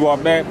 He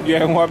walked back. You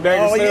had him walk back.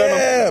 Oh,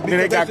 yeah. Then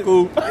they got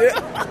cool.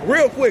 Yeah,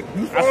 real quick.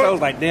 I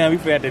was like, damn, we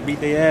had to beat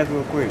their ass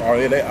real quick. Oh,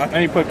 yeah.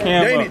 And he put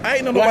Cam up. I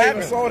ain't know nobody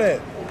even saw that.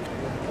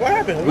 What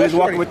happened? We was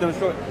walking with them,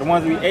 the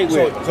ones we ate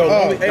with. So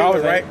when we ate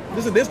with, right?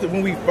 This is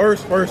when we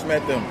first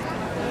met them.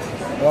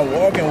 I'm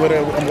walking with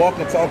her. I'm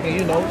walking, talking,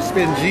 you know,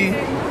 spitting G.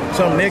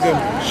 Some nigga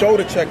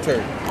shoulder checked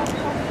her.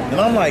 And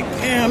I'm like,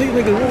 damn, these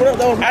niggas,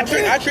 what up? I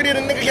treated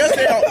a nigga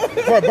yesterday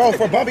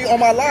for bumping on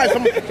my life. I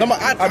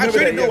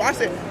treated dude. I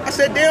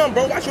said, damn,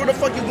 bro, watch where the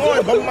fuck you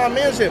going? Bumping my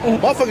man shit.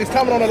 Motherfuckers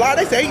coming on the line.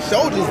 They say he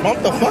showed just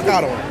bump the fuck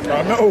out of him.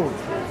 I know.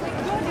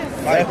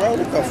 Like, bro,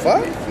 what the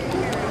fuck?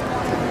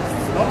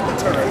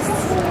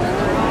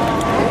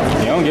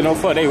 You don't get no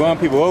fuck. They run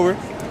people over.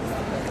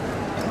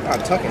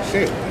 Not tucking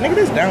shit. Nigga,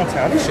 this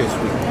downtown. This shit's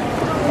sweet.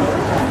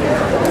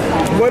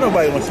 Boy,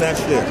 nobody want to snatch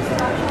shit.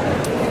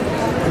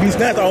 If you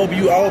snatch, I hope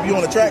you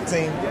on the track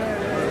team.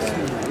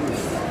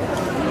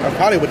 That's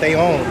probably what they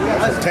own.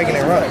 Just taking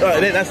it right.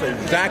 That's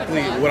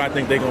exactly what I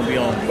think they're gonna be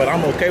on. But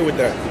I'm okay with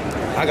that.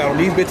 I got on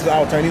these bitches.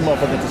 I'll turn these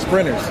motherfuckers into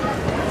sprinters.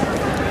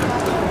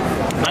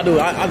 I do.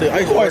 I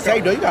used to say,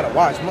 though, you gotta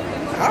watch.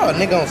 How a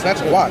nigga gonna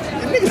snatch a watch?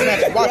 This nigga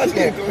snatch a watch. He's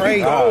going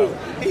crazy.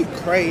 He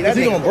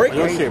crazy. He gonna break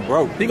your shit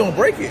broke. He gonna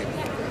break it.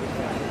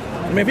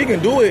 I mean, if he can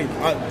do it,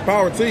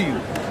 power to you.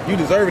 You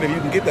deserve it if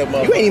you can get that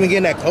motherfucker. You ain't even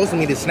getting that close to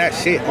me to snatch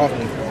shit off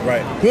me.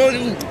 Right.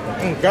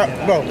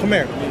 Bro, come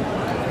here.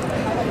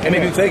 And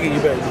if you take it, you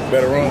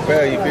better run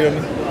fast. You feel me?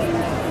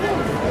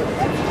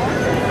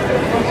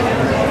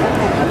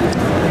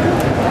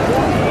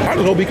 I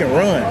just hope he can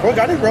run. Bro,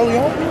 got this rolling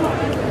on.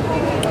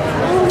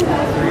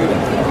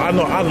 I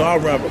know I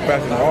run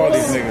faster than all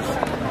these niggas.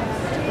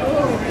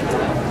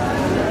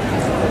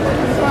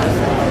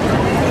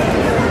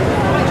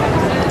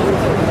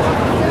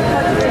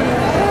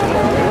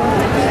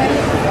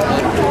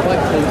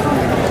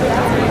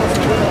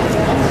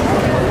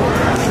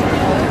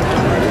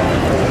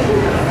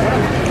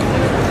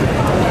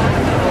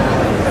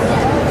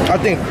 I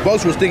think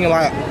folks was thinking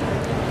like,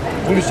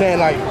 we was saying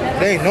like,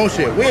 they ain't no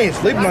shit. We ain't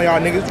sleeping on y'all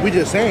niggas. We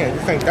just saying,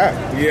 you think that.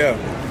 Yeah.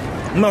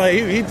 No,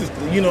 he just,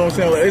 you know what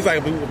I'm saying? It's like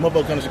if a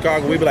motherfucker come to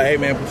Chicago, we be like, hey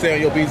man, say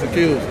on your P's and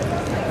Q's.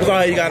 That's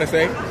all you gotta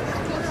say.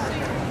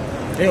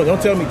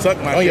 Don't tell me tuck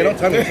my shit. Oh yeah, don't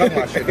tell me tuck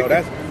my shit though.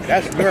 That's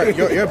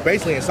you're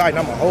basically inciting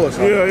I'm a hoe or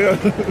something. Yeah.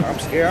 I'm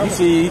scared.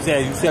 He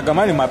said, you see I got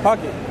money in my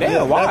pocket.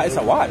 Damn, why? It's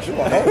a watch. You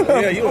a hoe.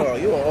 Yeah, you a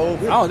hoe.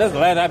 Oh, that's the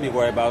last I'd be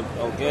worried about.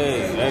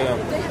 Okay, damn.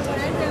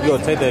 You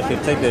gonna take that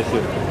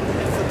shit.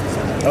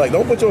 I'm like,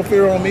 don't put your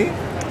fear on me.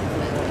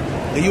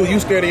 And you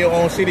scared of your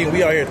own city and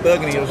we out here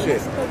thugging your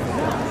shit.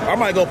 I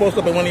might go post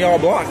up in one of y'all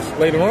blocks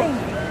later on.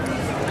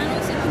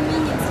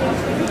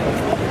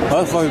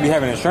 Motherfuckers be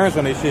having insurance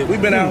on this shit.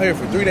 We've been out here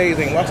for 3 days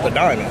and lost a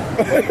diamond.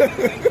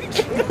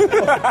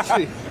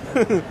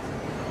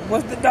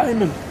 What's the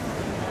diamond?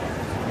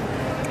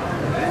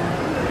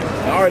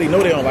 I already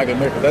know they don't like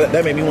America.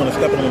 That made me want to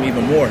step on them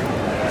even more.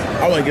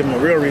 I want to give them a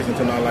real reason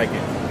to not like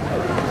it.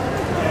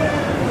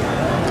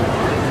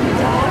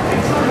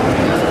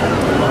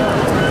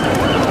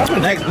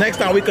 Next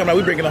time we come out,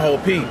 we bringing the whole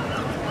P.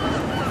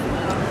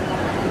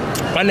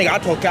 My nigga, I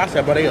told Cal, I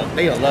said, bro,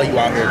 they'll love you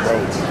out here, bro.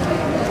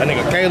 That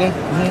nigga Caleb,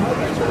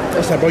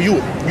 I said, bro,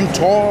 you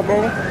tall,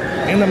 bro,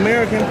 and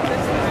American.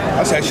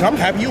 I said, I'm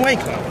happy you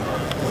ain't come.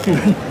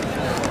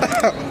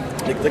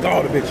 Take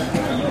all the bitches.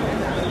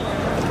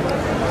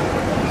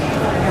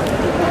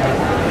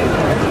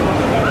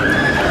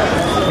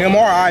 Him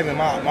or Ivan,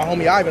 my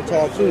homie Ivan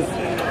tall too.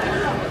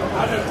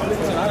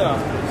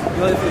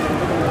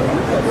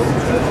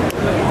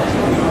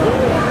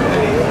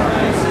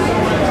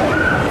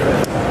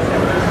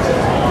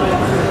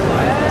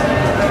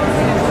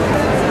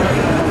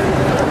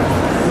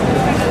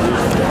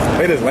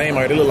 They just lame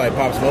out. They look like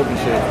Pop Smoke and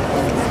shit.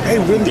 They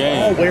really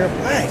all wear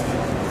black.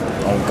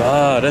 Oh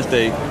God, that's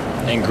the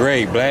and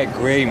gray, black,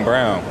 gray, and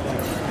brown.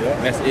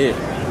 Yeah. That's it.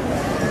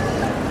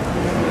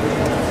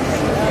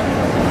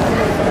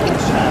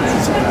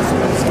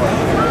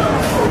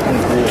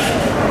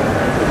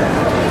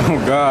 Oh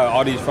God,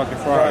 all these fucking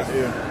fries.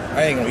 Yeah.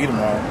 I ain't gonna eat them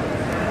all.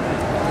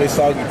 They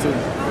soggy too.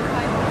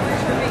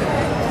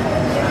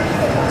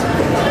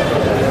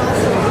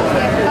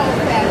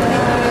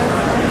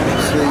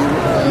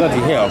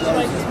 Bloody hell.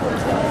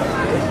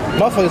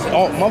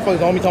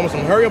 Motherfuckers on me telling me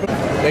some hurry up.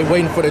 They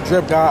waiting for the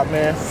drip god,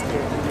 man.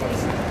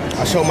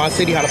 I showed my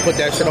city how to put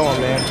that shit on,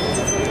 man.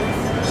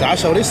 So I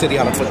showed this city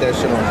how to put that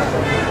shit on.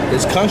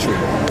 This country.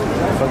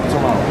 What the fuck you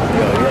talking about?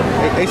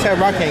 Yeah. They said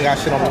Rock ain't got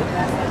shit on me.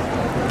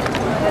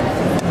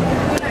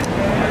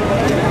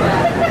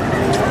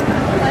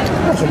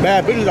 Some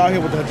bad bitches out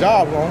here with their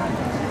jobs on.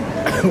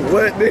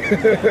 What?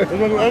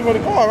 That's what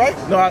they call, right?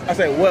 No, I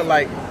said what,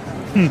 like.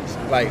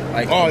 Like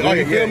oh,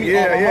 you feel me?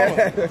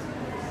 Yeah.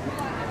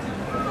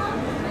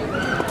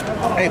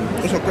 Hey,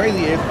 what's so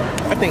crazy is,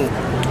 I think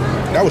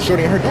that was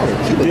Shorty and her daughter.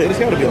 She looked good as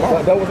hell to be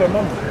alone. That was her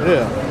number.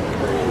 Yeah.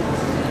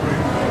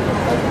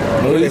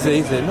 No, he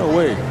said, no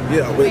way.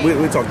 Yeah,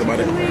 we talked about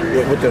it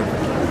with them.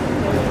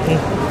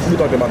 We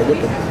talked about it with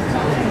them.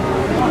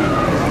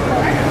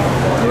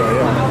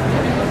 Yeah.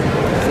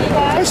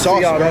 That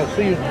sauce, bro.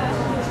 See you.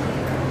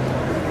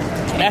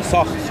 That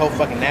sauce is so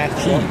fucking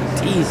nasty.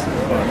 Jeez.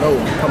 No,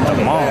 come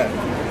on.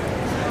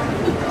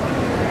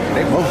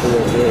 They both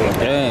look good.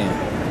 Damn.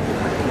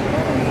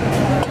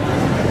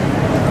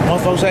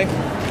 Motherfucker say,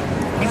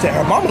 he said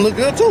her mama look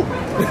good too.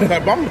 Her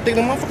mama think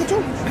the motherfucker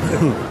too.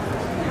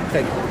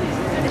 Say,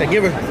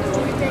 give me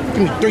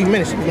 3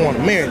 minutes. She going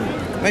to marry me.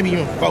 Maybe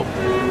even 4.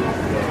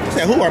 I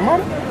said, who, her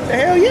mama? I said,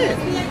 hell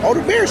yeah. Oh,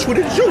 the berry sweet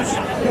as juice.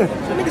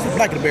 The niggas is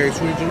black the berry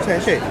sweet as juice.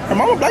 That shit. Her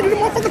mama black the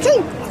motherfucker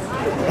too.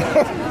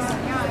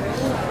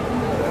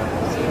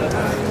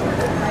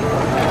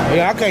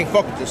 Yeah, I can't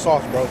fuck with this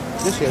sauce, bro.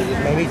 This shit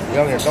just made me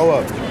young and throw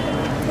up.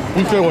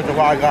 We still went to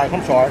Wild Guys.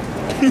 I'm sorry.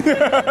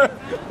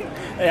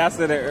 Hey, I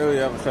said that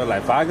earlier. I'm sure,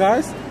 like, Five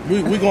Guys?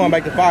 We going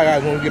back to Five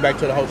Guys when we get back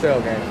to the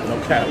hotel game. No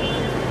cap.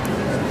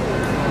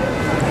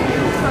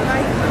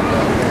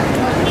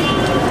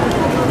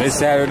 This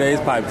Saturday is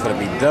probably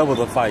going to be double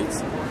the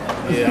fights.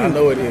 Yeah, I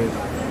know it is.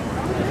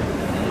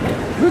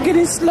 We're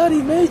getting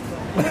slutty, mate.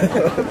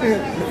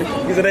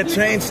 These are that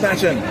chain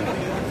snatching.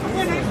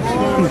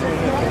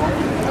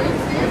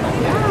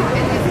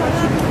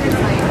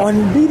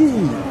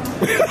 Unbeaten.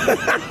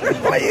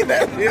 Why is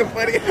that shit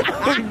funny?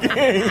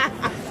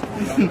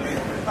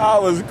 I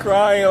was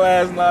crying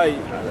last night.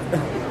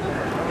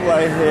 I'm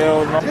like,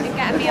 hell no.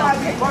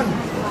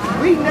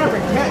 We never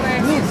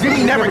catch. Me and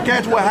Jimmy never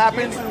catch what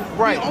happens.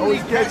 Right.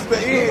 Always catch the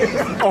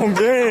end. On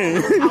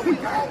game.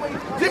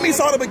 Jimmy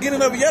saw the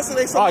beginning of it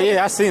yesterday. So oh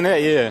yeah, I seen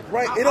that. Yeah.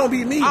 Right. It don't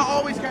be me. I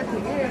always catch the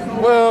end.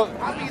 So well,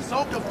 I be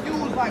so confused.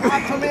 Like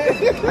I come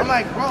in, I'm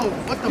like, bro,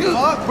 what the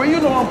fuck? Bro, you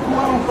know I'm cool.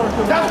 I don't start to.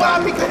 That's why I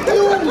be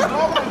confused.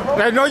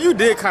 I know you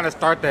did kind of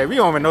start that. We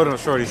don't even know them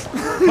shorties.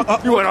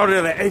 You went over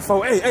there like, hey,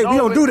 we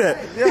don't do that.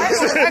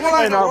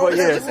 Hey, no, but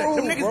yeah.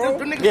 Them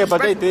niggas yeah,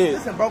 but they did.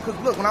 Listen, bro, because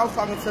look, when I was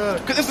talking to...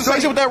 Because it's the same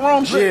shit with that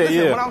room shit.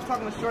 Yeah, When I was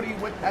talking to Shorty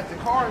at the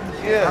car,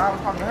 I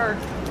was talking to her,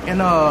 and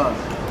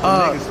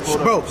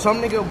bro, some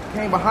nigga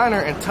came behind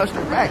her and touched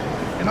her back,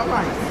 and I'm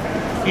like,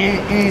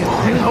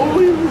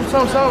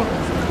 something.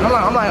 And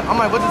I'm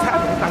like, what just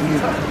happened? Like,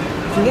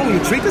 you want me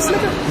to treat this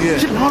nigga? Yeah.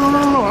 She, no.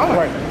 I'm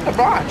like,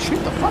 bro, I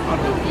treat the fuck out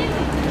of him.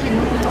 I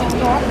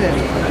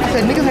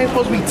said, niggas ain't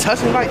supposed to be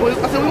touching like.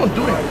 I said, we don't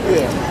do that.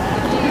 Yeah.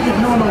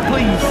 No,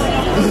 please.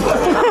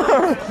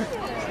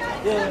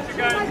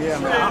 Yeah,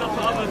 man.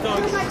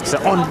 It's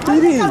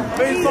unbeaten.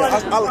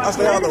 I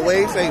stay out of the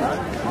way, say,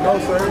 no,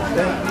 sir,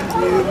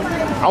 thank you.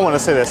 I want to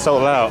say that so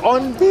loud.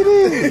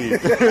 Unbeaten.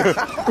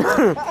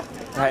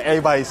 Like,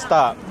 everybody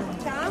stop.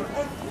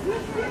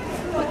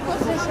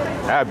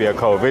 That'd be a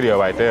cool video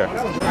right there.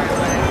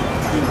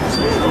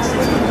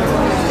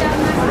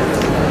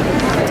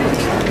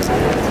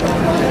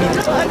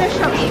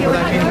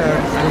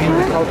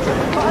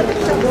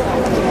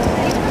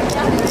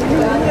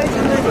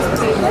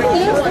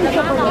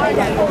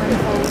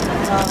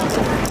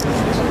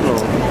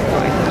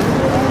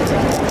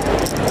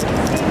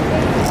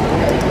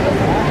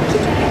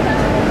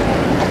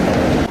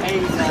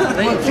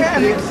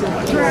 Mechanics,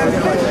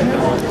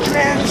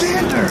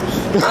 transgenders.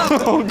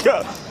 Oh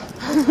God.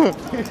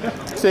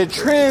 Said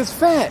trans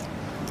fat.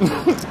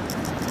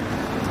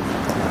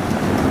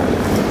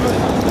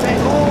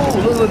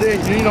 Little bit,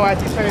 you know, as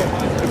you say,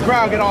 the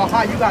crowd get all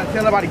hot, you gotta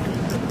tell everybody,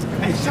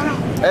 hey, shut up.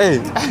 Hey.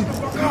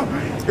 Fuck up.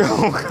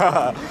 Oh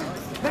God.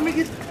 Let me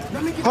get.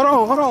 Hold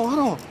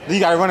on. You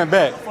gotta run it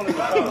back. All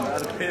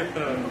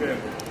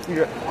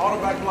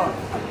the back block.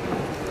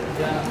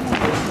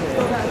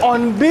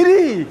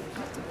 Unbeaten.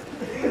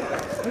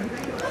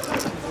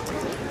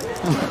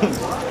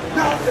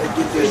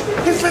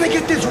 He's finna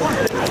get this one.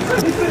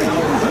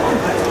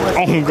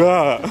 Oh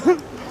God.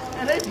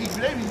 And they be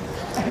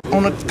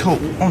on the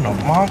coat, on the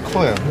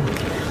Montclair.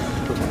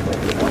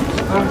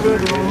 I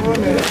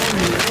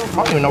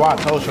don't even know why I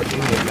told her to give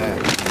me that.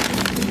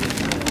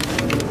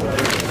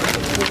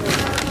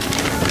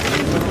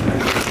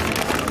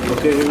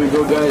 Okay, here we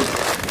go, guys.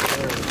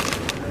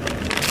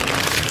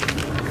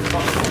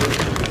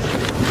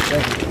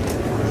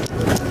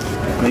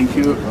 Thank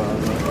you.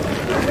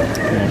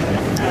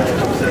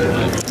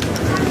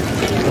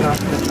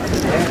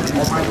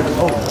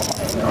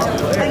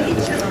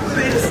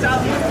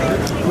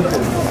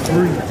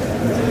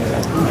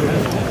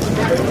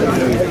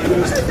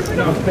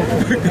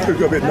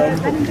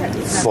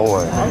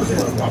 Four. He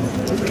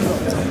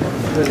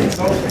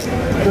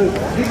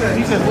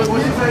said, what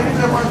you say? He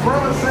said, my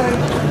brother said,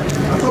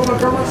 I told my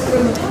grandma to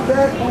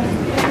that.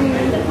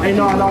 Hey,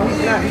 no,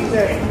 he's not.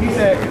 He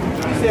said,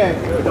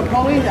 the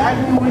police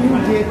asked me when you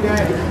did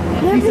that.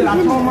 He said, I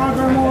told my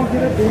grandma to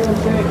get a damn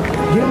check.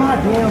 Get my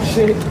damn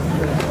shit.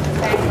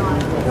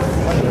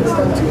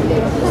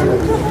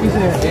 He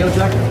said, hey,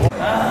 Jack.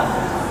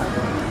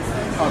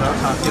 Oh, no, I'm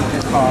trying to get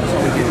this car so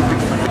we get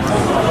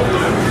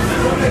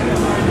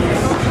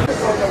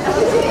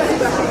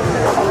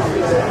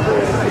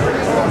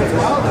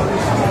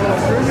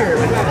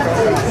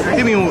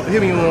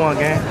Hit me one,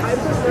 gang.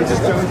 He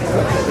just chilling.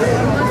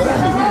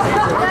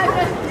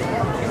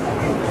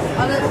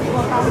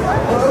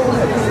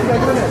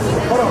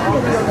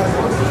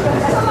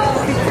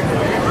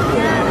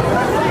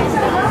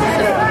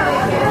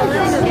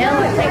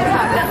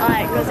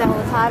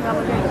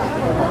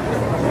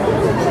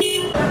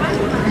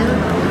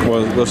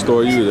 What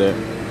store you at?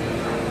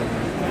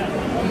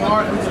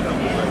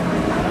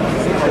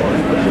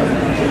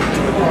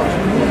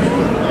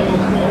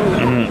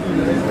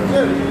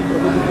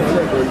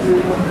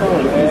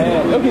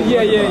 Okay,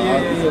 yeah.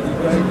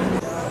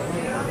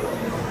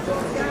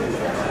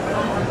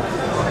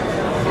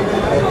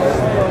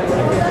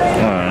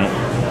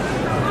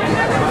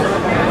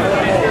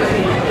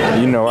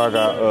 You know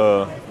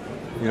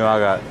I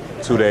got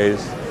 2 days.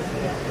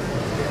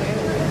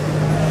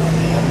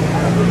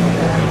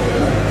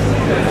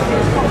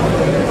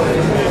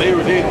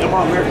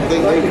 about American, they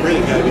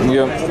really have it.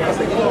 Yep.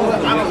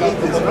 I don't eat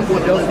this.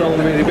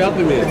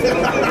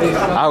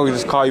 I would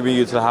just call you when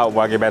you get to the house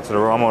while I get back to the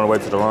room. I'm on the way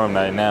to the room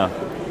right now.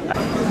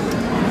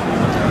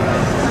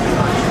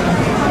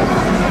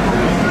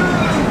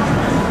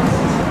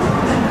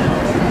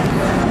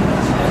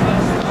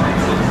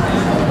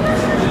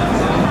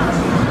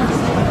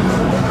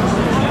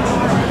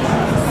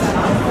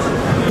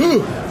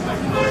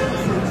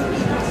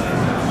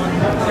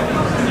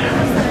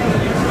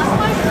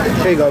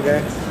 There you go,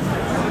 gang.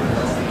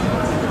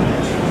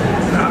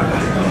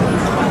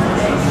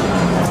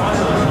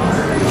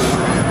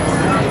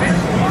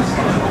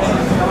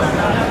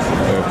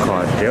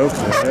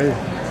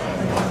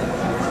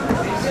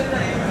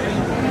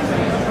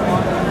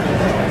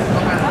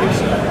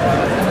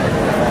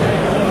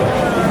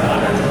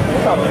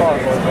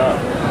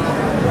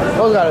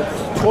 Those got a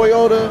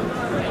Toyota.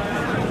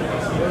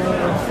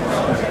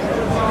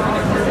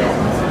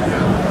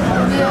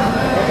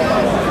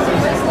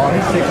 Oh,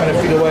 he's 600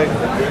 feet away.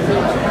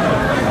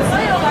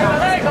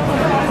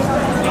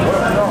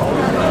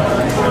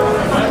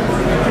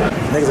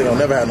 Niggas ain't gonna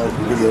never have no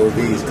video of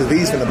V's, because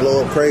V's finna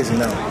blow up crazy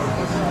now.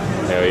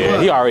 Hell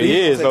yeah, he already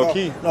is, low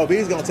key. No,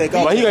 V's gonna take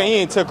off. But he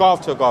ain't took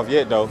off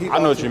yet, though. I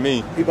know what you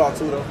mean. He bought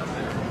 2, though.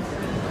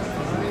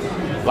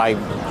 Like,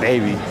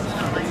 baby.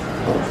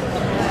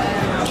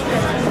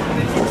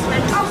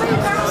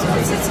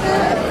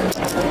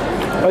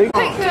 Oh, you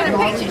Get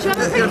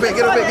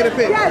a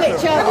pic.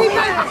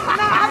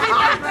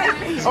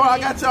 Oh, I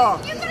got y'all.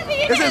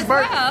 This is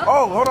birthday.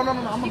 Oh, hold on, no.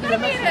 I'm gonna be the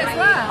next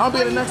one. I'll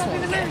be the next one.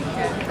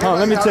 Oh,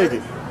 let me take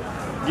it.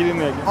 Get in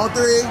there. On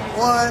 3,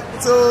 1,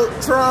 2,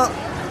 Trump.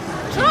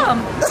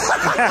 Trump?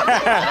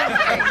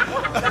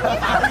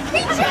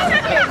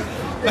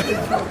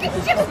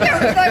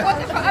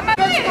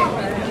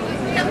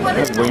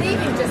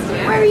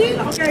 Where are you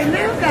going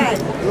now then?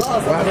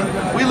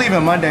 We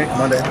leaving Monday.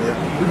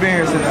 Yeah. We've been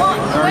here since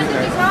Thursday. When did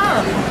you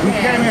come? We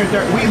came here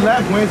Thursday. We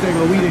left Wednesday,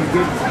 but we didn't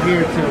get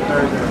here till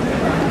Thursday.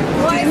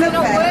 Why is it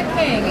not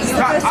working?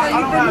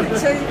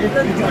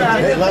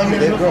 They love me.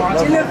 They love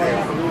me.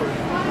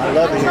 I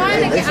love it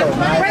here. They so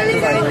nice. Where are you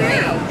going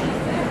now?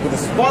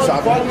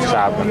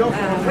 Shopping.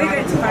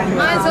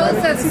 Mine's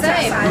also the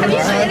same. Have you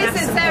got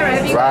listen, Sarah,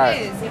 have you got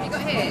his? Have you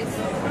got his?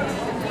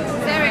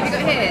 Sarah, have you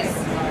got his?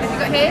 Have you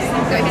got his? Have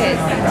you got his?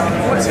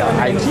 What's your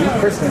IG?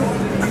 Kristen.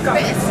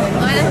 Chris.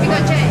 Have you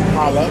got Jay?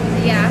 Holla.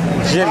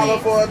 Yeah. Holla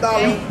for $1.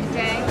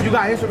 Jay. You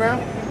got Instagram?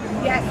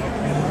 Yes.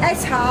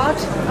 It's hard.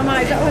 Am I?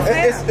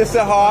 It's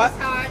a hard.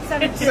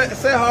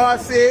 Say hard,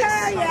 6.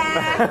 Oh,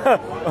 yeah.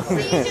 So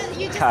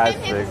you just came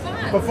here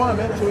For fun,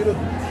 man. That's what we do.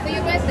 for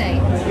your birthday?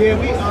 Yeah,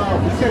 we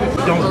said it.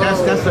 Don't.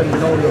 That's a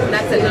no-no.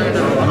 That's a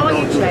no-no. Are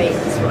you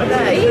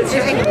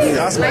changed?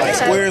 I smell like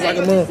squares like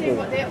a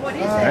motherfucker. What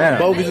is Damn.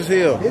 Bogus as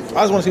hell. I just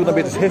want to see what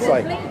them bitches hits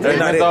like. They're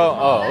not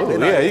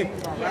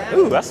yeah.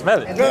 Ooh, I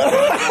smell it.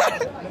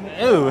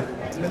 Ooh.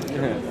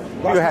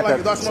 Do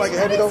I smell like a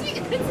heavy though?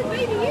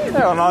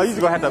 Hell no, you just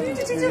gonna have to.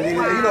 You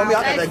know me, I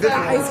got that good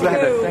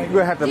one. You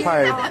gonna have to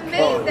probably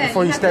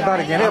before you step out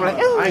again. They're like, I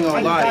ain't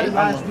gonna lie.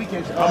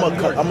 I'm a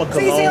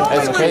cologne.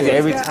 it's crazy.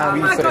 Every time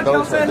we used to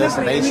go to a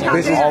destination,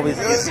 bitches always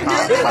get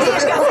stopped.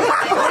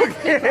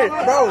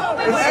 Bro,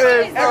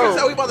 every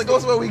time we about to go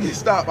somewhere, we get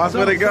stopped. I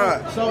swear to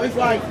God. So it's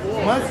like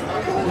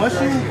once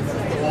you.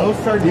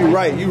 You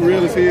right, you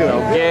real as hell.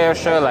 Yeah,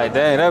 sure. Like,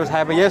 dang, that was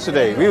happened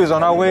yesterday. We was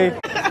on our way.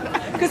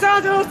 Because our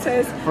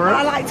daughters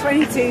are like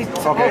 22.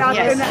 Okay.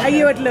 And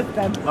you would love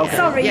them. Okay.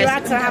 Sorry, you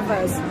had to have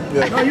us.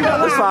 Yeah. No, you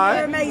That's fine.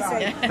 You're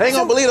amazing. They ain't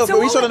gonna believe us, but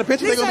we show them the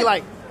pictures, they're gonna be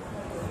like.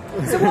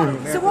 So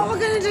what we're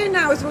going to do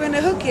now is we're going to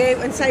hug you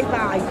and say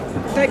bye.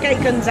 Don't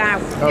get guns out.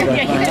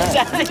 Okay.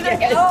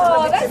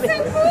 Oh, that's so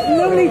cool.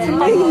 Lovely to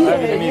meet you.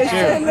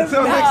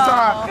 Until next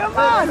time. Come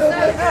on.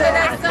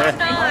 That's so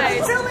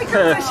nice. Until we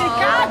come to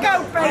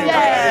Chicago, baby.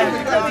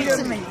 Lovely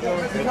to meet you.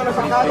 You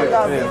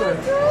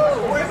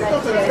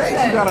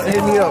gotta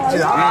hit me up. Oh,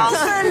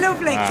 so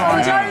lovely.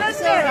 Enjoy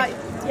London.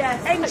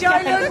 Yeah. Enjoy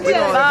London.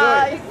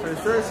 Bye.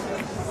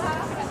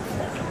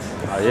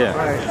 Oh yeah.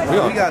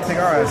 Right. We gotta take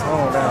our ass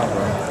home now,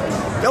 bro.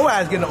 Your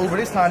ass getting an Uber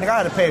this time. They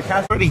gotta pay a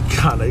cash. Pretty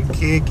gotta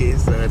kick it,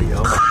 sonny.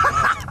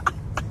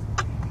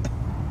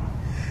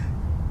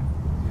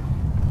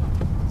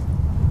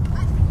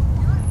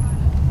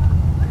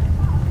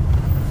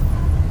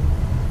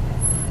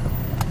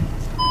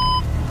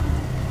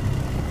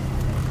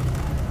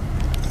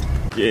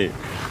 Yeah.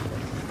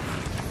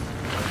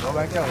 Go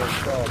back out.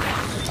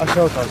 I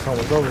showed y'all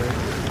someone's over here.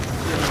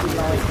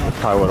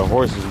 Probably where the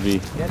horses be.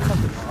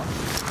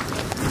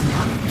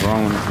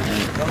 Wrong.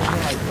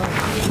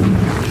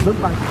 Look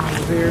like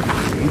someone's here.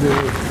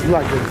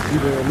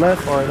 Either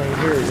left or it ain't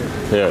here yet.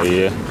 Hell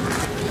yeah.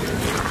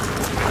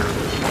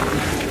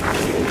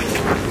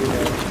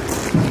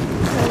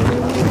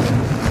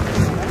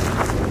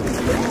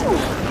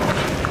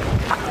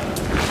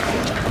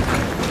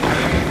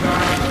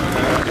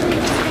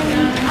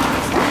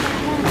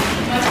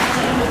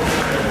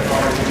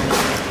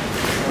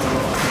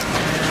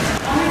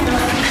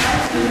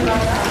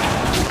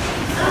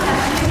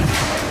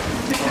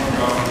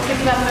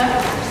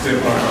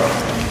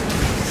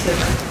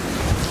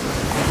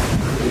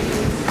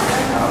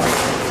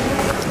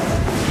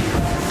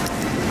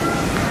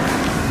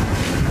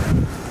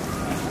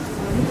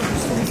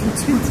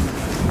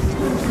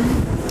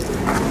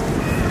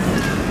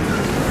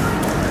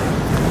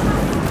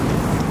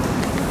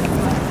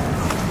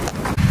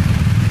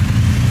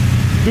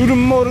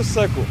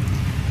 motorcycle.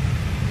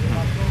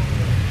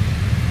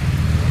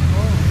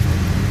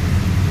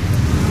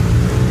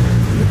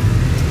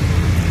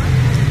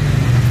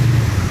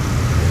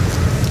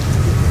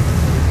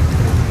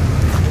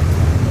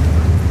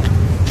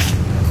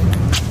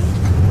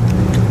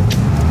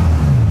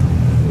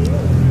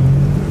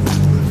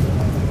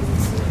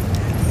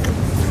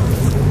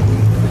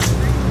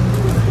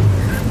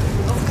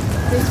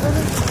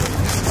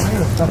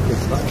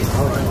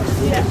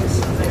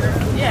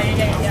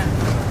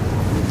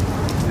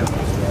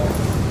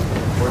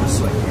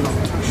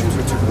 Shoes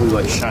are typically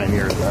like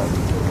shinier than that.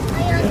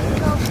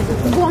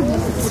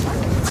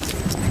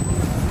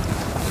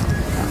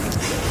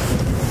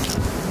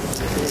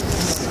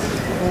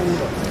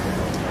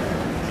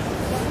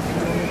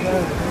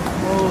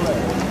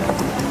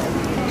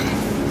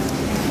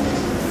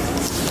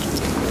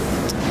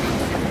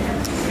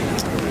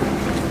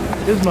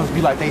 This must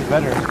be like they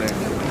Veterans Day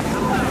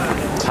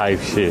type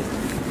shit.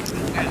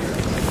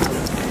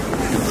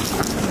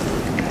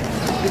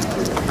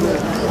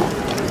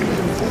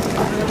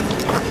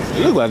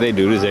 It look like they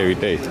do this every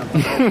day.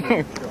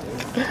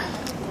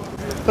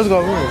 Let's go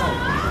over here.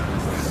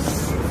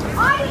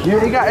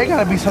 Yeah, it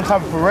gotta be some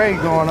type of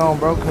parade going on,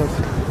 bro. Cause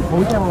when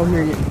we came over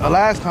here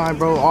last time,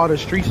 bro, all the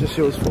streets and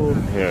shit was full.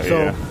 Yeah, so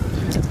yeah.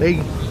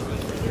 They,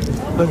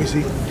 let me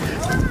see.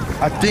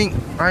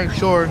 I ain't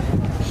sure,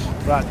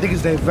 but I think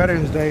it's their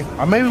Veterans Day.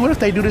 Or maybe what if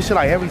they do this shit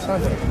like every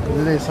Sunday? Cause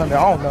it is Sunday.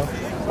 I don't know.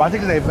 But I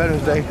think it's their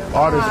Veterans Day.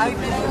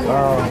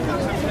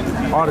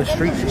 All the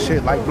streets and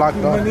shit like blocked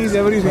off.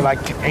 And,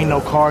 like ain't no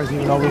cars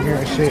even over here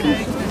and shit.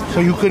 So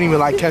you couldn't even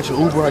like catch an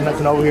Uber or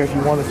nothing over here if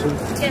you wanted to.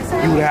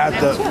 You would have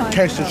to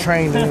catch the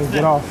train and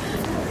get off.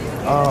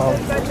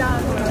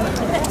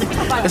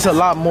 It's a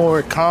lot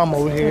more calm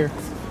over here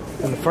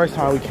than the first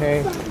time we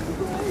came.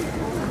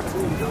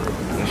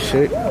 And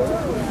shit.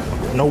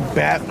 No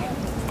Bape.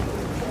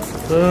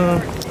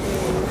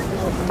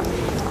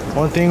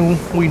 One thing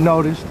we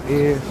noticed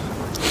is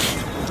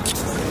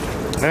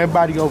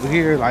everybody over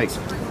here, like,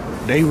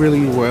 they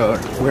really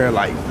wear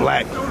like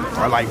black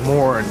or like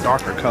more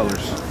darker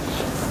colors.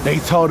 They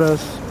told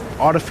us,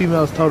 all the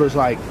females told us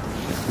like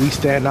we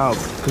stand out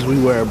because we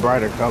wear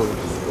brighter colors.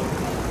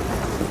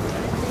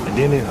 And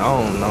then I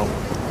don't know,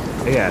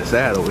 they got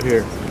sad over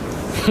here.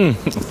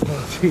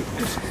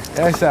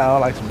 That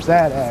sound like some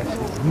sad ass shit.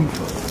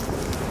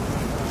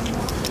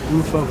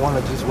 Who fuck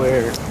wanna just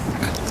wear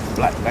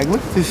black? Like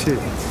look at this shit.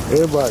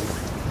 Everybody.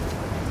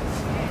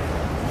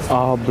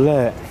 All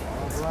black.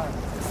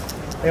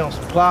 They on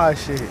supply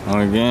shit.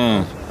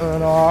 Again.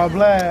 All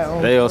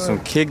black. They on some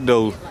kick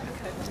though.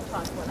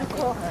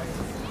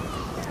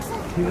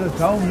 Kick a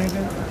dough,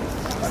 nigga.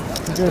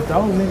 Kick a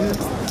dough, nigga.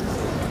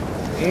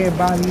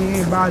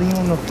 Everybody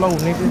on the floor,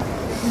 nigga.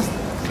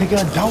 Kick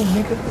a dough,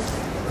 nigga.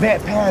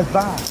 That pass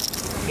by.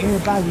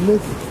 Everybody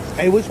looking.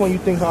 Hey, which one you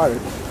think harder?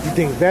 You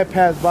think that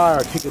pass by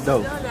or kick a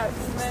dough?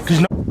 Cause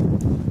no.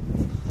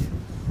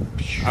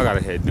 I got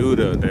a head dude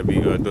that be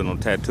doing them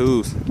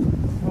tattoos.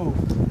 Who?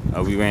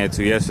 We ran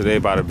to yesterday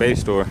by the Bape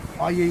store.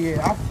 Oh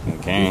yeah.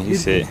 Okay, he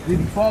said. Did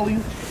he follow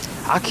you?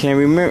 I can't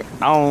remember.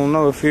 I don't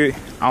know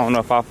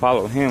if I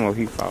followed him or if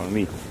he followed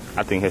me.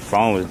 I think his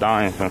phone was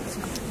dying. So I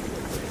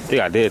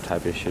think I did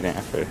type this shit in.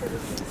 I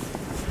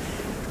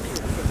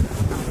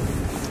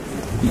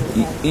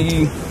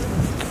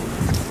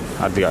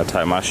think I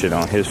typed my shit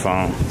on his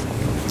phone.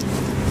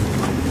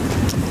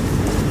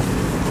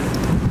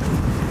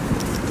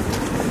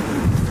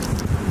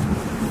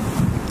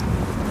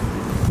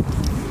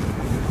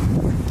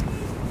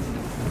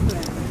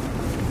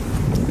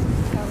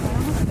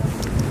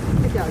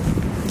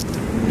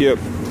 Yep,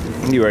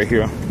 you right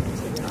here.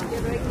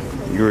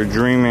 You were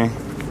dreaming.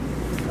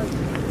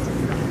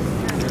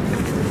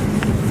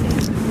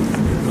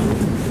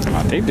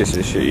 I think this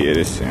is shit. Yeah,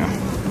 this is him.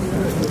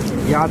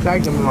 Yeah, I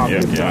tagged him in my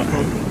picture. Yeah.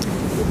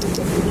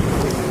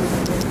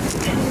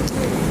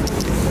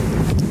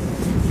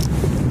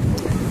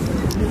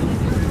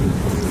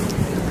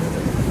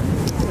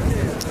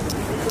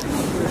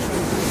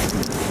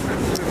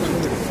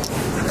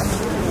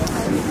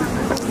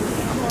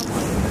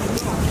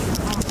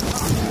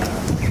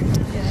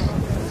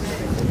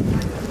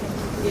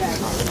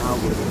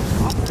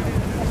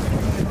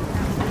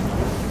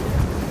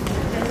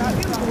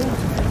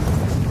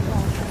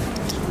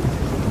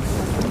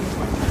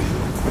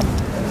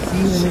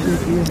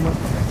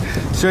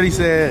 Shorty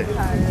said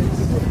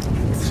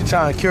she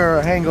trying to cure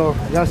her hangover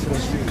yesterday.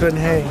 She couldn't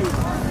hang.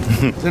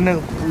 was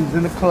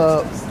in the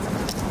club.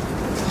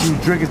 She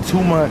was drinking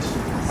too much.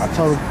 I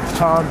told her to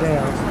calm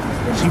down.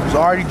 She was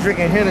already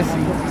drinking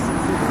Hennessy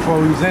before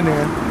we was in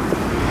there.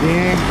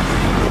 Then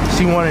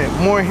she wanted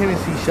more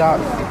Hennessy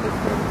shots.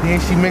 Then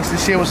she mixed the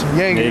shit with some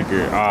Jaeger. You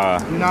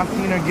know, I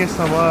seen her get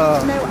some,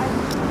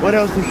 what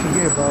else did she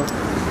get, bro?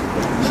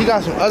 She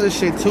got some other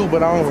shit too,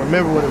 but I don't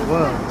remember what it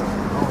was.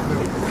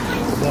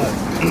 But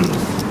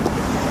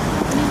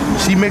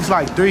she mixed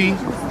like 3,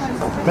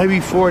 maybe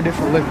 4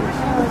 different liquors.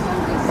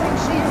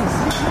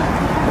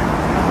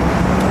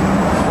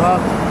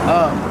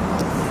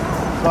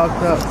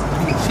 Fucked up.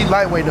 She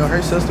lightweight though.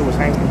 Her sister was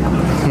hanging.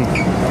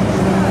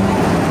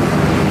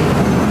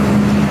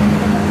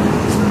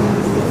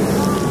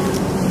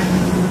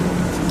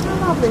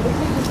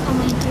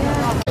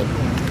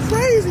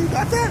 Crazy,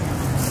 got that?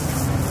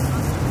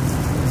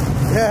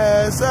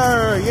 Yes,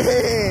 sir.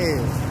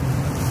 Yeah.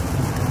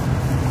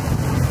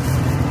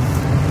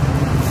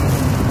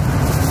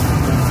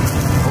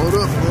 Hold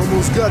up,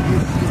 almost got you.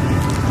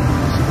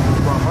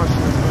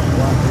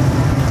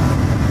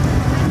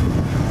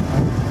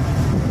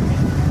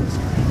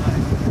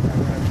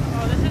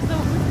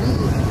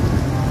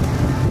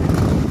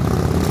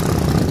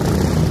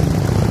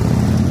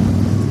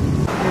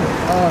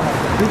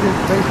 Biggest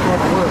baseball in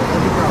the world.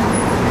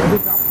 They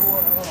got four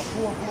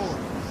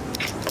floors.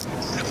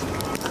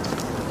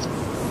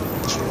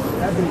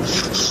 That big.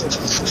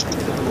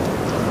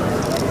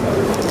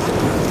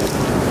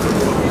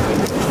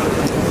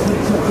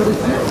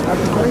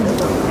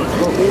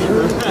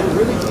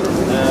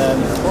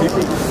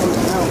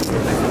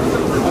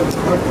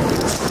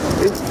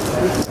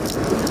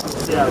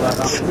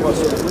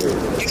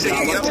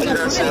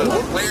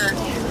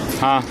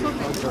 Huh?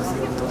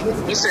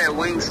 You said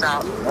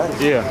Wingstop.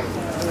 Yeah.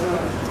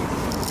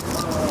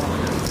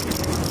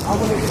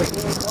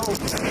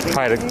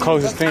 Probably the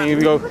closest thing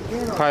we go,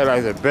 probably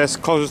like the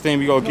best closest thing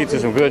we go get to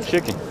some good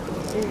chicken.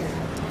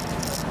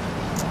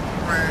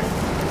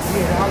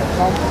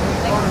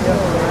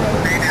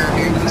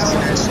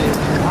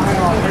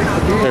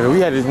 Yeah, we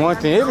had this one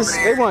thing. It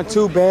wasn't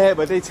too bad,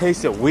 but they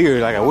tasted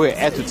weird, like a weird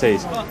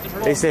aftertaste.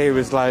 They say it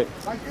was like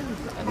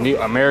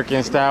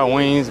American style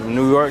wings,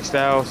 New York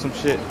style, some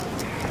shit.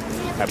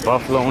 Like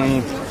buffalo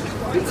wings.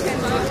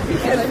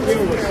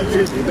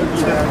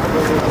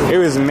 It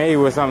was made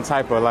with some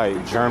type of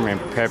like German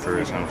pepper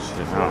or some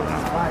shit. I don't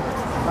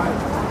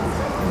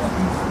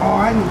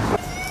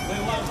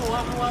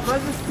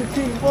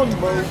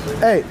know.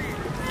 Hey,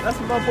 that's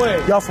my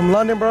boy. Y'all from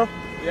London, bro?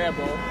 Yeah,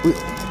 bro.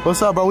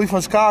 What's up, bro? We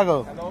from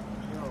Chicago. Hello?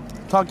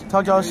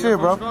 Talk y'all shit,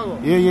 bro.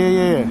 Yeah.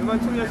 You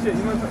want to do your shit?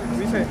 You want to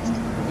reset?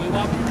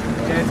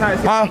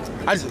 Huh?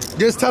 I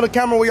just tell the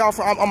camera where y'all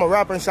from. I'm a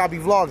rapper and shall be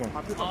vlogging.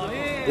 Oh,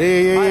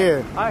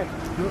 Yeah. Hi.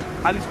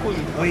 I just call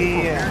you. Oh,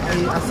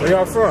 yeah. Where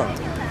y'all from?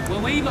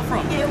 Where you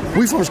from?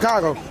 We from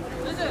Chicago.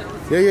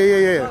 Yeah.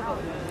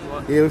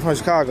 Yeah, we from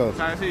Chicago.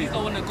 You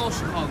want to go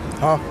Chicago?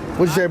 Huh?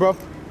 What'd you say, bro?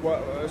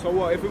 So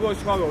what? If we go to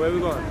Chicago, where we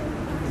going?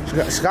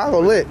 Chicago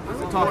lit.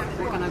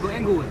 Can I go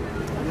Inglewood?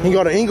 You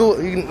go to Inglewood?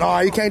 No,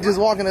 you can't just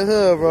walk in the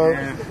hood, bro.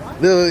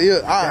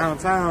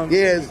 Downtown.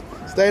 Yeah,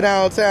 stay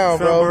downtown,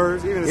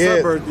 Suburbs, bro. even the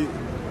suburbs.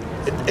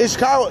 It's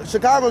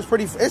Chicago's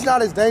pretty. It's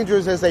not as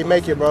dangerous as they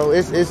make it, bro.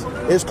 It's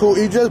cool.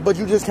 You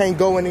just can't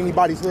go in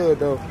anybody's hood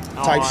though,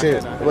 type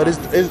shit. But it's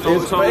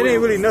but it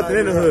ain't really nothing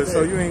in the hood,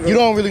 so you ain't. You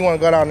don't really want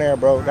to go down there,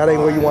 bro. That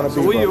ain't where you want to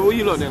be. Where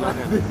you look then?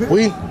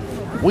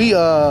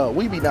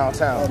 We be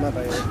downtown.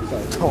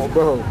 Oh,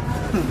 bro,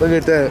 look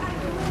at that.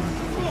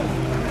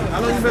 How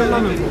long you been in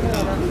London?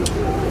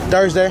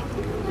 Thursday.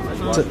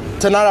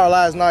 Tonight our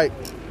last night.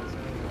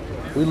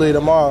 We leave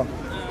tomorrow.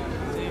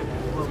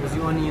 Was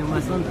you on my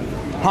Sunday?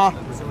 Huh?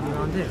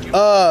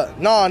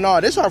 No.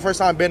 This is our first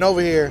time been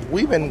over here.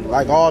 We've been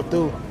like all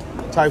through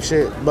type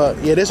shit. But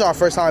yeah, this is our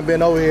first time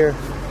been over here.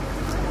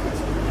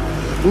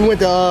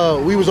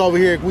 We was over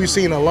here. We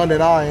seen a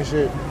London Eye and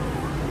shit.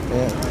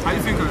 Yeah. How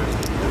you think of it?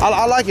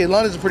 I like it.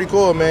 London's pretty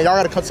cool, man. Y'all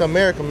gotta come to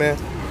America, man.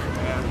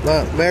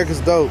 America's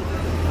dope.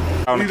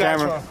 On the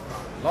camera.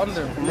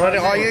 London.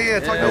 Oh yeah.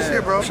 Talk your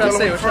shit, bro. Tell them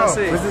where you from.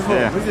 Where's this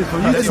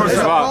from? That's from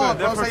Chicago.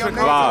 Bro, say your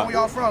name. Where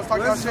y'all from? Talk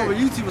your shit.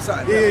 YouTube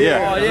side.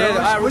 Yeah. Oh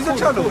yeah. What's your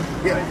channel?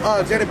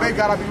 Yeah.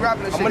 JayyDaBapeGod. I be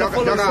rapping and shit. Y'all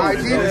got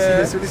IG?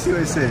 Let me see what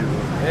he said.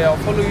 Yeah, I'll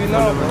follow you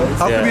now, bro.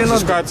 How come you in London?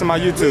 Subscribe to my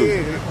YouTube.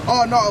 Yeah.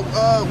 Oh no.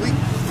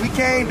 We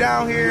came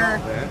down here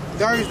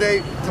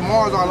Thursday.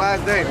 Tomorrow's our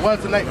last day. Well,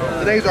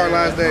 today's our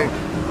last day.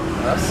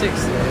 That's 6.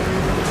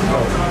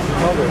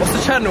 What's the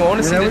channel? I want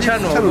to see the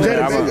channel.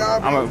 Yeah,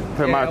 I'm gonna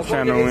put my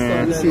channel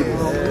in.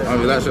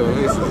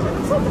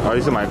 Oh,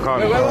 you somebody call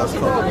me. Like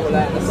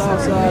the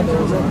south side.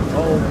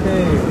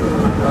 Okay.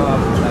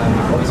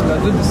 Obviously,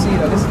 good to see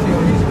that. Listen to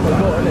your music a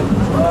lot,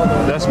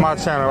 innit? That's my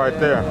channel right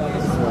there.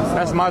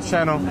 That's my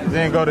channel.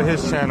 Then go to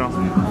his channel.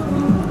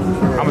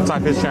 I'm gonna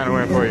type his channel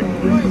in for you.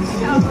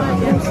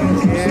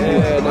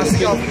 Yeah, I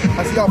see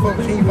y'all from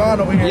King Von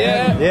over here.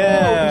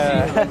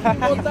 Yeah.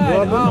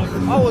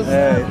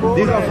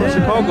 These are from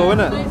Chicago,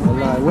 innit?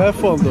 Where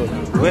from though?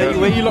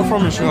 Where you look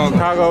from in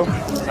Chicago?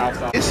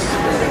 It's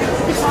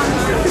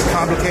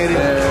complicated.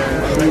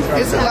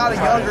 It's a lot of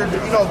younger,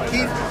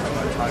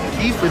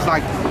 Keith is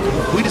like,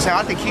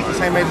 I think Keith the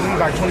same age as me,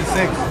 like 26.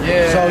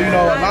 Yeah. So,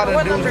 a lot of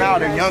the dudes now,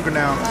 they're younger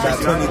now. Like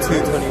 22,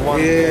 21.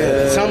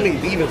 Yeah. Some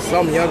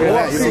younger than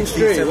that. Prince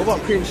Dre? What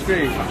about Prince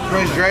Dre?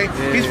 Prince Dre?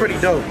 He's pretty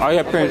dope. Oh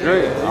yeah, Prince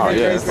Dre. Oh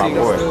yeah, that's my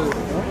boy.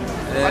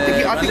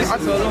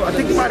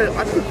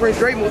 I think Prince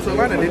Drake moved to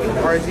Atlanta, didn't he?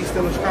 Or is he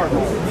still in Chicago?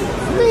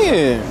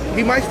 Man.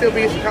 He might still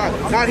be in Chicago.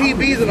 Not he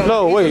be in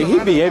No, wait, he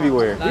be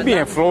everywhere. He be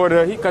in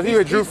Florida. Cause he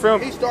with Drew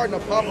film. He's starting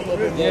to pop a little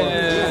bit more.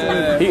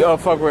 Yeah. He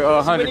fuck with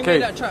 100K. When he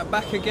made that track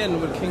Back Again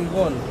with King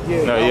Von.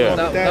 Yeah. No,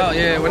 yeah.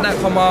 Yeah, when that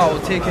come out, I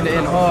was taking it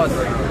in hard.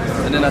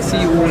 And then I see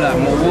all like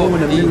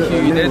Milwaukee,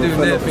 EQ, they're doing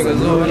their thing as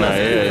well. Nah,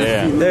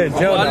 yeah. They're in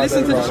jail. I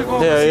listened to the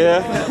Chicago.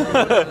 Yeah.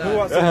 Who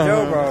wants in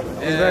jail, bro?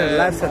 He's very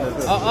life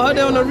sentence. Are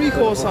they on a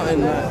Rico or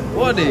something?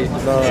 What are they?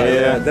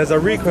 Yeah. There's a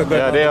Rico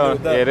going on.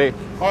 Yeah, they.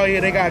 Oh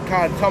yeah, they got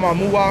caught talking about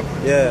Muwak.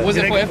 Yeah. Was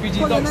it for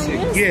FBG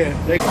Doxic? Yeah.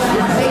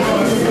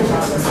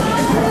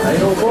 Hey,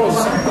 yo, bros.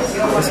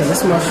 Listen,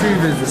 this is my shoe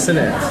business,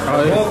 innit?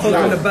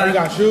 Oh, in the back. You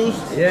got shoes?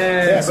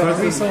 Yeah, so I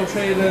resell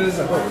trainers,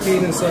 I've got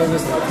cleaning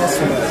service, I've got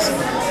customers.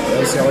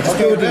 So I just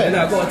build it, and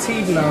I've got a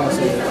team now.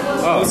 So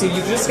obviously,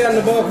 you just scan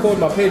the barcode,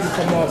 my page will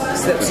come up,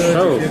 step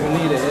surgery if you ever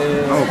need it.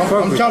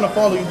 I'm trying to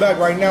follow you back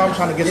right now. I'm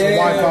trying to get some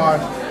Wi-Fi.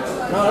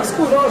 No, that's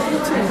cool. No, you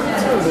too,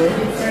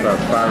 bro.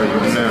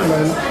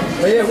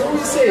 But yeah, what were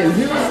you saying?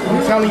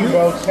 I'm telling you,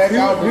 bro. Check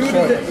out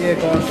Detroit. Yeah,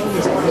 go on.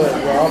 Look,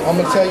 bro. I'm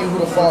gonna tell you who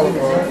to follow,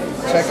 bro.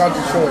 Check out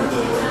Detroit.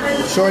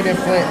 Detroit and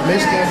Flint,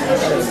 Michigan.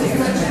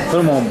 Put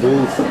them on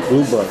Blue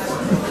Bucks.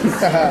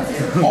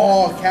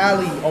 Oh,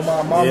 Cali. Oh,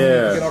 my mama.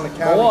 Yeah. Get on the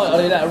Cali. What? Are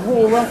they that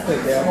raw rapid?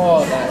 They're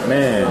hard. Like.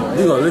 Man,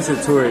 you gonna listen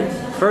to it.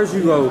 First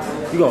you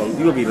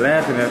gonna be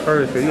laughing at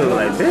first, cause you gonna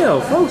like, damn,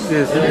 folks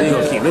just, and then you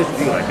gonna keep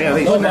listening. You like, damn,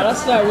 they no, man,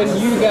 that's like when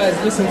you guys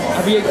listen.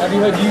 Have you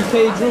heard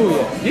UK drill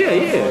yet?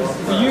 Yeah.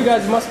 For you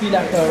guys, it must be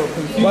like a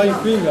confusing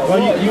thing. Like,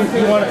 well, you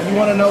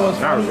want to know what's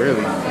not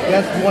really.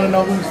 Yes, you want to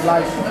know who's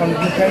like from the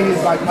UK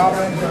is like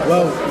popping.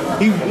 Well,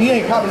 he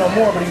ain't popping no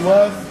more, but he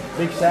was.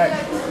 Big Shaq.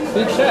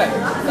 Big Shaq.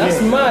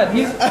 That's mad.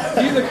 He's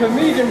a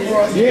comedian,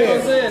 bro. You know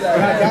what I'm saying?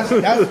 Like,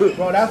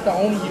 that's the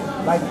only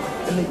like.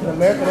 In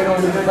America, they don't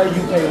really play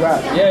UK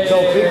rap. Yeah,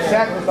 so Big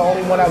Shaq was the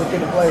only one I was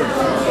getting played.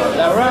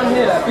 Like around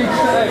here, like Big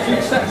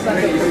Shaq's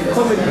like a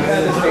comedy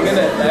kind of thing,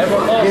 isn't it? Like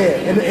everyone loves.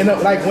 Yeah, and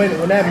like when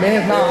that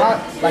man's not hot,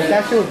 like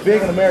that shit was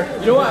big in America.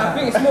 You know what? I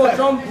think it's more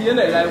jumpy, isn't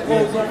it? Like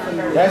rolls up and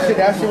that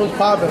shit was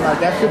popping. Like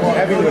that shit was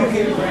everywhere.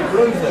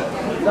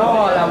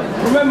 No, like,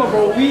 remember,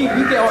 bro, we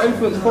get our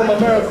influence from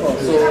America.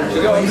 So you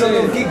get what I'm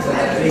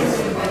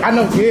saying? I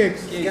know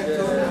gigs,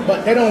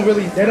 but they don't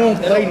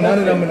play none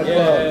of them in the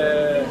club.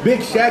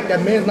 Big Shaq,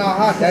 that man's not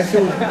hot. That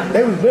shit was,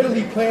 they was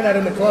literally playing that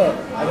in the club.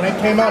 Like when that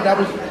came out,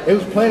 it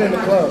was playing in the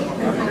club.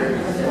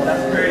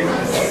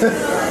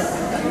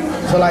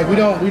 So like we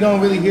don't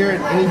really hear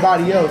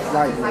anybody else.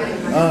 Like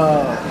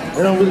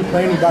they don't really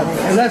play anybody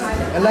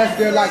unless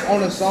they're like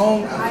on a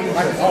song,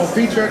 like on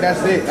feature.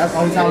 That's it. That's the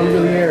only time we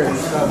really hear it.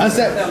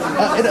 Except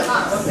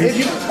if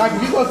you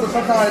go to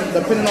sometimes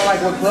depending on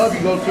like what club you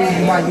go to,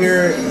 you might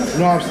hear it. You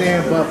know what I'm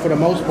saying? But for the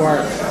most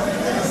part.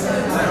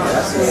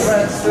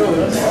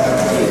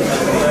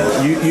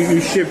 You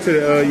ship to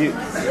the we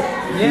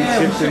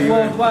ship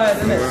worldwide,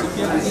 innit?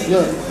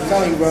 Look, I'm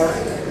telling you, bro.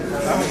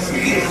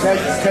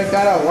 Check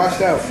that out. Watch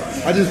that.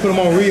 I just put him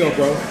on Rio,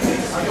 bro. I'm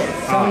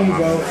telling you,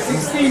 bro.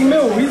 16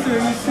 mil. He's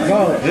doing his shit.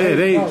 No,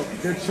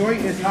 Detroit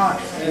is hot.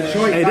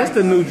 Detroit. Hey, that's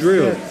the new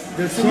drill.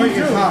 Detroit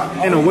is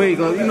hot. In a way,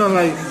 you know,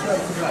 like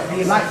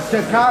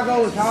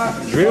Chicago is hot.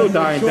 Drill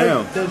dying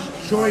down.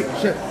 Detroit,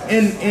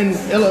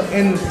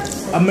 in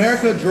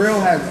America, drill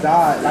has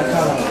died. Like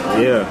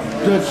yeah.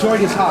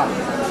 Detroit is hot.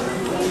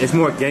 It's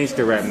more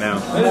gangster rap now.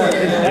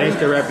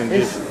 Gangster rap and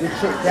just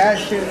that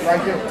shit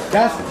right there.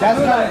 That's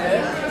not.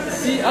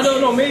 See, I don't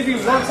know. Maybe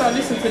once I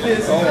listen to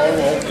this, I'll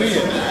feel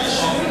it.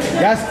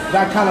 That's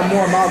that kind of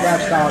more my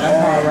rap style. That's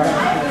my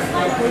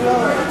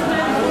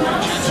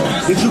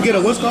rap. Did you get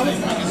a what's called?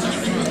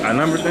 A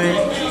number thing?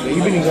 Yeah,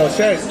 you been go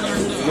check.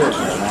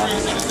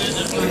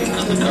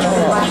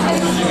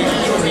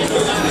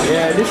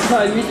 Yeah, this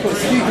time you put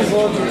speakers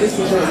on. This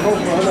was a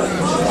GoPro.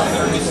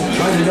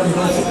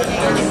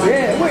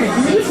 Yeah, wait, do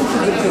you listen to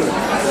this too?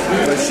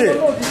 But shit,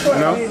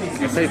 no.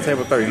 I say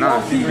table 39.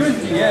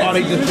 Yeah. Oh,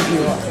 they just took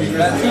you off.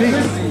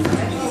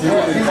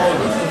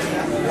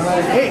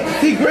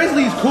 T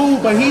Grizzly's cool,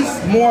 but he's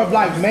more of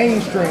like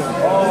mainstream.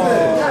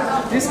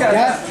 Oh, this guy.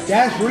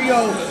 That's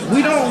Rio.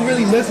 We don't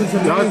really listen to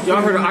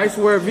y'all heard of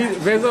Icewear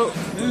Vezo?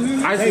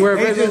 Icewear Vezo?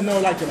 They just Vezo? know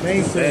like the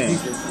mainstream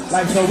people.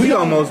 Like so, we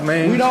almost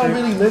mainstream. We don't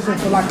really listen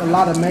to like a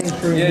lot of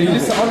mainstream. Yeah, you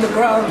listen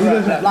underground. We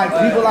listen, like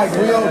people like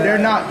Rio. They're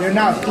not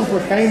super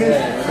famous,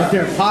 but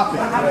they're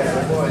popping.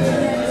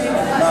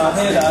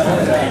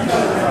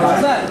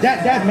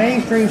 That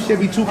mainstream should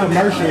be too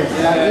commercial.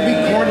 Like it be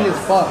corny as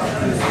fuck.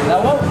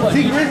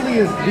 T Grizzly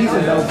is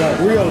decent though, but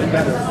Rio is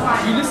better.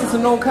 You listen to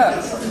No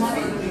Caps?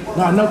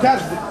 No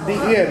Caps.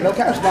 Yeah, No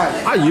Caps. Like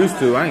I used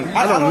to.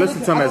 I don't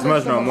listen to him as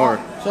much no more.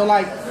 So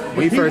like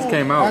when he first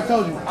came out, I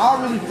told you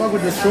I really fuck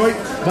with Detroit,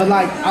 but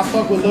like I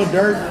fuck with Lil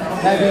Durk,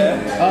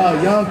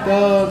 Heavy, Young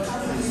Thug.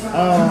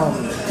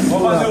 What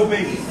about Lil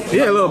Baby?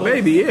 Yeah, Lil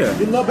Baby, yeah.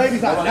 Lil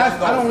Baby's I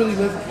don't really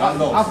listen.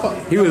 I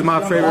fuck. He was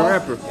my favorite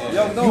rapper.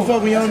 You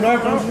fuck with Young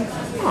Thug?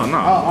 Oh, no.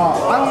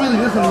 I don't really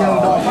listen to Young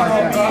Dog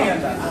like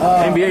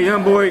that. NBA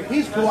Youngboy.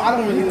 He's cool. I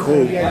don't really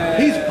listen to NBA.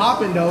 He's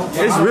popping though.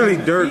 It's really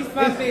Dirk.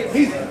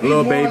 He's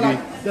Lil more Baby.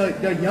 Like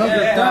the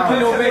younger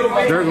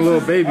style. Dirk and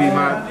Lil Baby,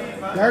 my.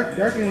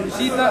 Dirk and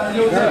she's not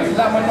Lil Durk. He's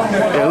not my number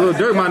one. Yeah, Lil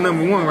Durk my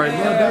number one right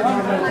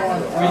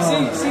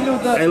now. See Lil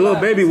Durk. Hey, Lil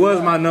Baby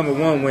was my number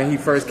one when he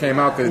first came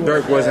out because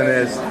Dirk wasn't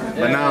as.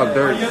 But now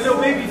Dirk.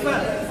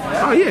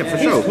 Oh yeah, for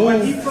sure.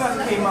 When he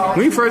first came out.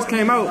 When he first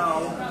came out.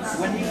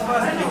 When he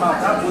first came out,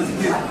 that was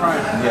his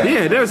prime.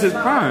 Yeah, that was his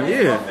prime.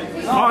 Yeah.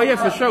 Oh yeah,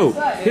 for sure.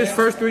 His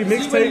first 3 When Lil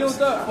mixtapes.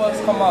 Durk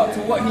first come out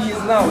to what he is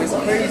now, it's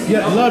crazy.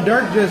 Yeah, Lil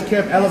Durk just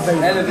kept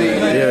elevating.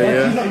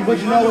 Yeah. But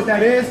you know what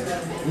that is?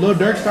 Lil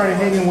Durk started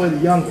hanging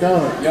with Young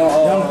Thug.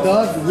 Young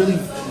Thug really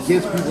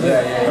gets people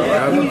there.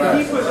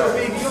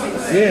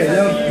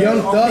 Yeah,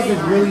 Young Thug is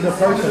really the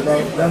person, bro.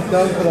 Young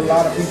Thug put a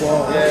lot of people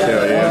on.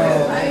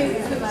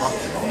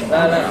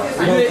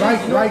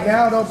 Right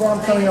now, though, bro,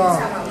 I'm telling y'all,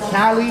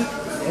 Cali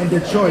and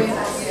Detroit.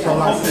 So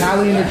like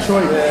Cali and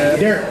Detroit,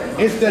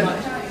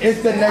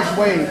 it's the next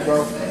wave,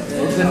 bro.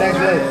 It's the next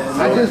wave.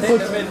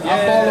 I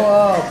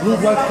follow Blue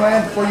Blood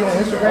Clan for you on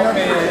Instagram.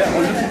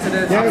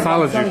 I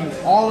followed you.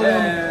 All of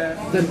them,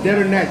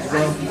 they're the next,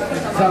 bro. I'm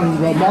telling you,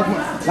 bro. Mark,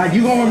 like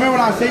you gonna remember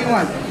what I say,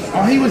 like,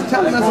 oh, he was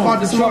telling us about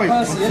Detroit.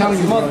 I'm telling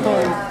you, bro.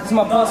 It's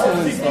my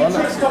personal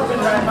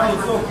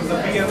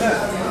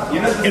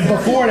And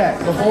before that,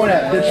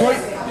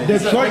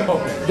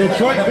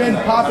 Detroit been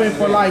popping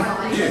for like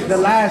the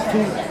last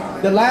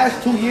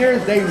 2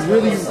 years. They're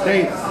really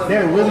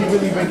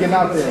been getting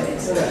out there.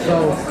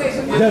 So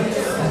the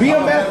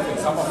BMF,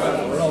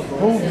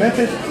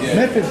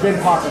 Memphis been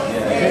popping.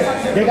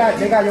 They got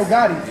Yo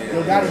Gotti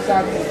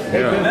shot.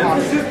 They been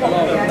popping.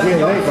 Yeah,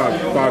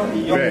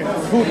 they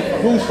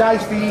Who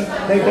Shiesty,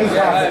 they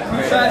popping.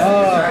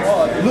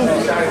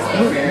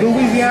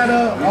 Louisiana,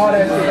 all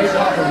that shit, they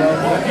popping, bro.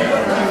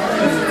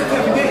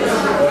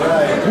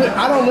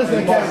 I don't listen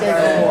to Kevin Gates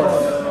no more.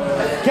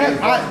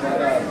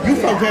 You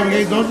from Kevin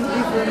Gates, don't you?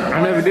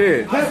 I never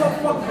did. Kevin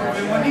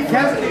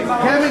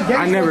Gates.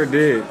 I never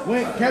did.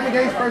 When Kevin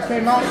Gates first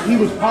came out, he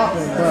was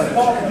popping,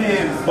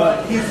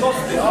 but he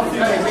lost it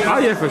after. Oh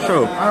yeah, for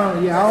sure.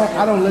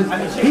 I don't listen.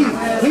 He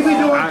be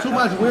doing too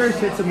much weird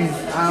shit to me.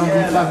 I don't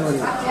be fucking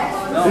with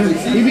it.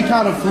 He be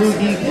kind of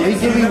fluky. He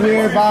give me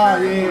weird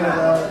vibes.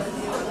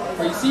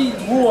 Yeah, But you see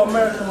raw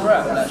American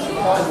rap, that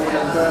Chicago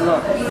that's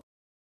going on.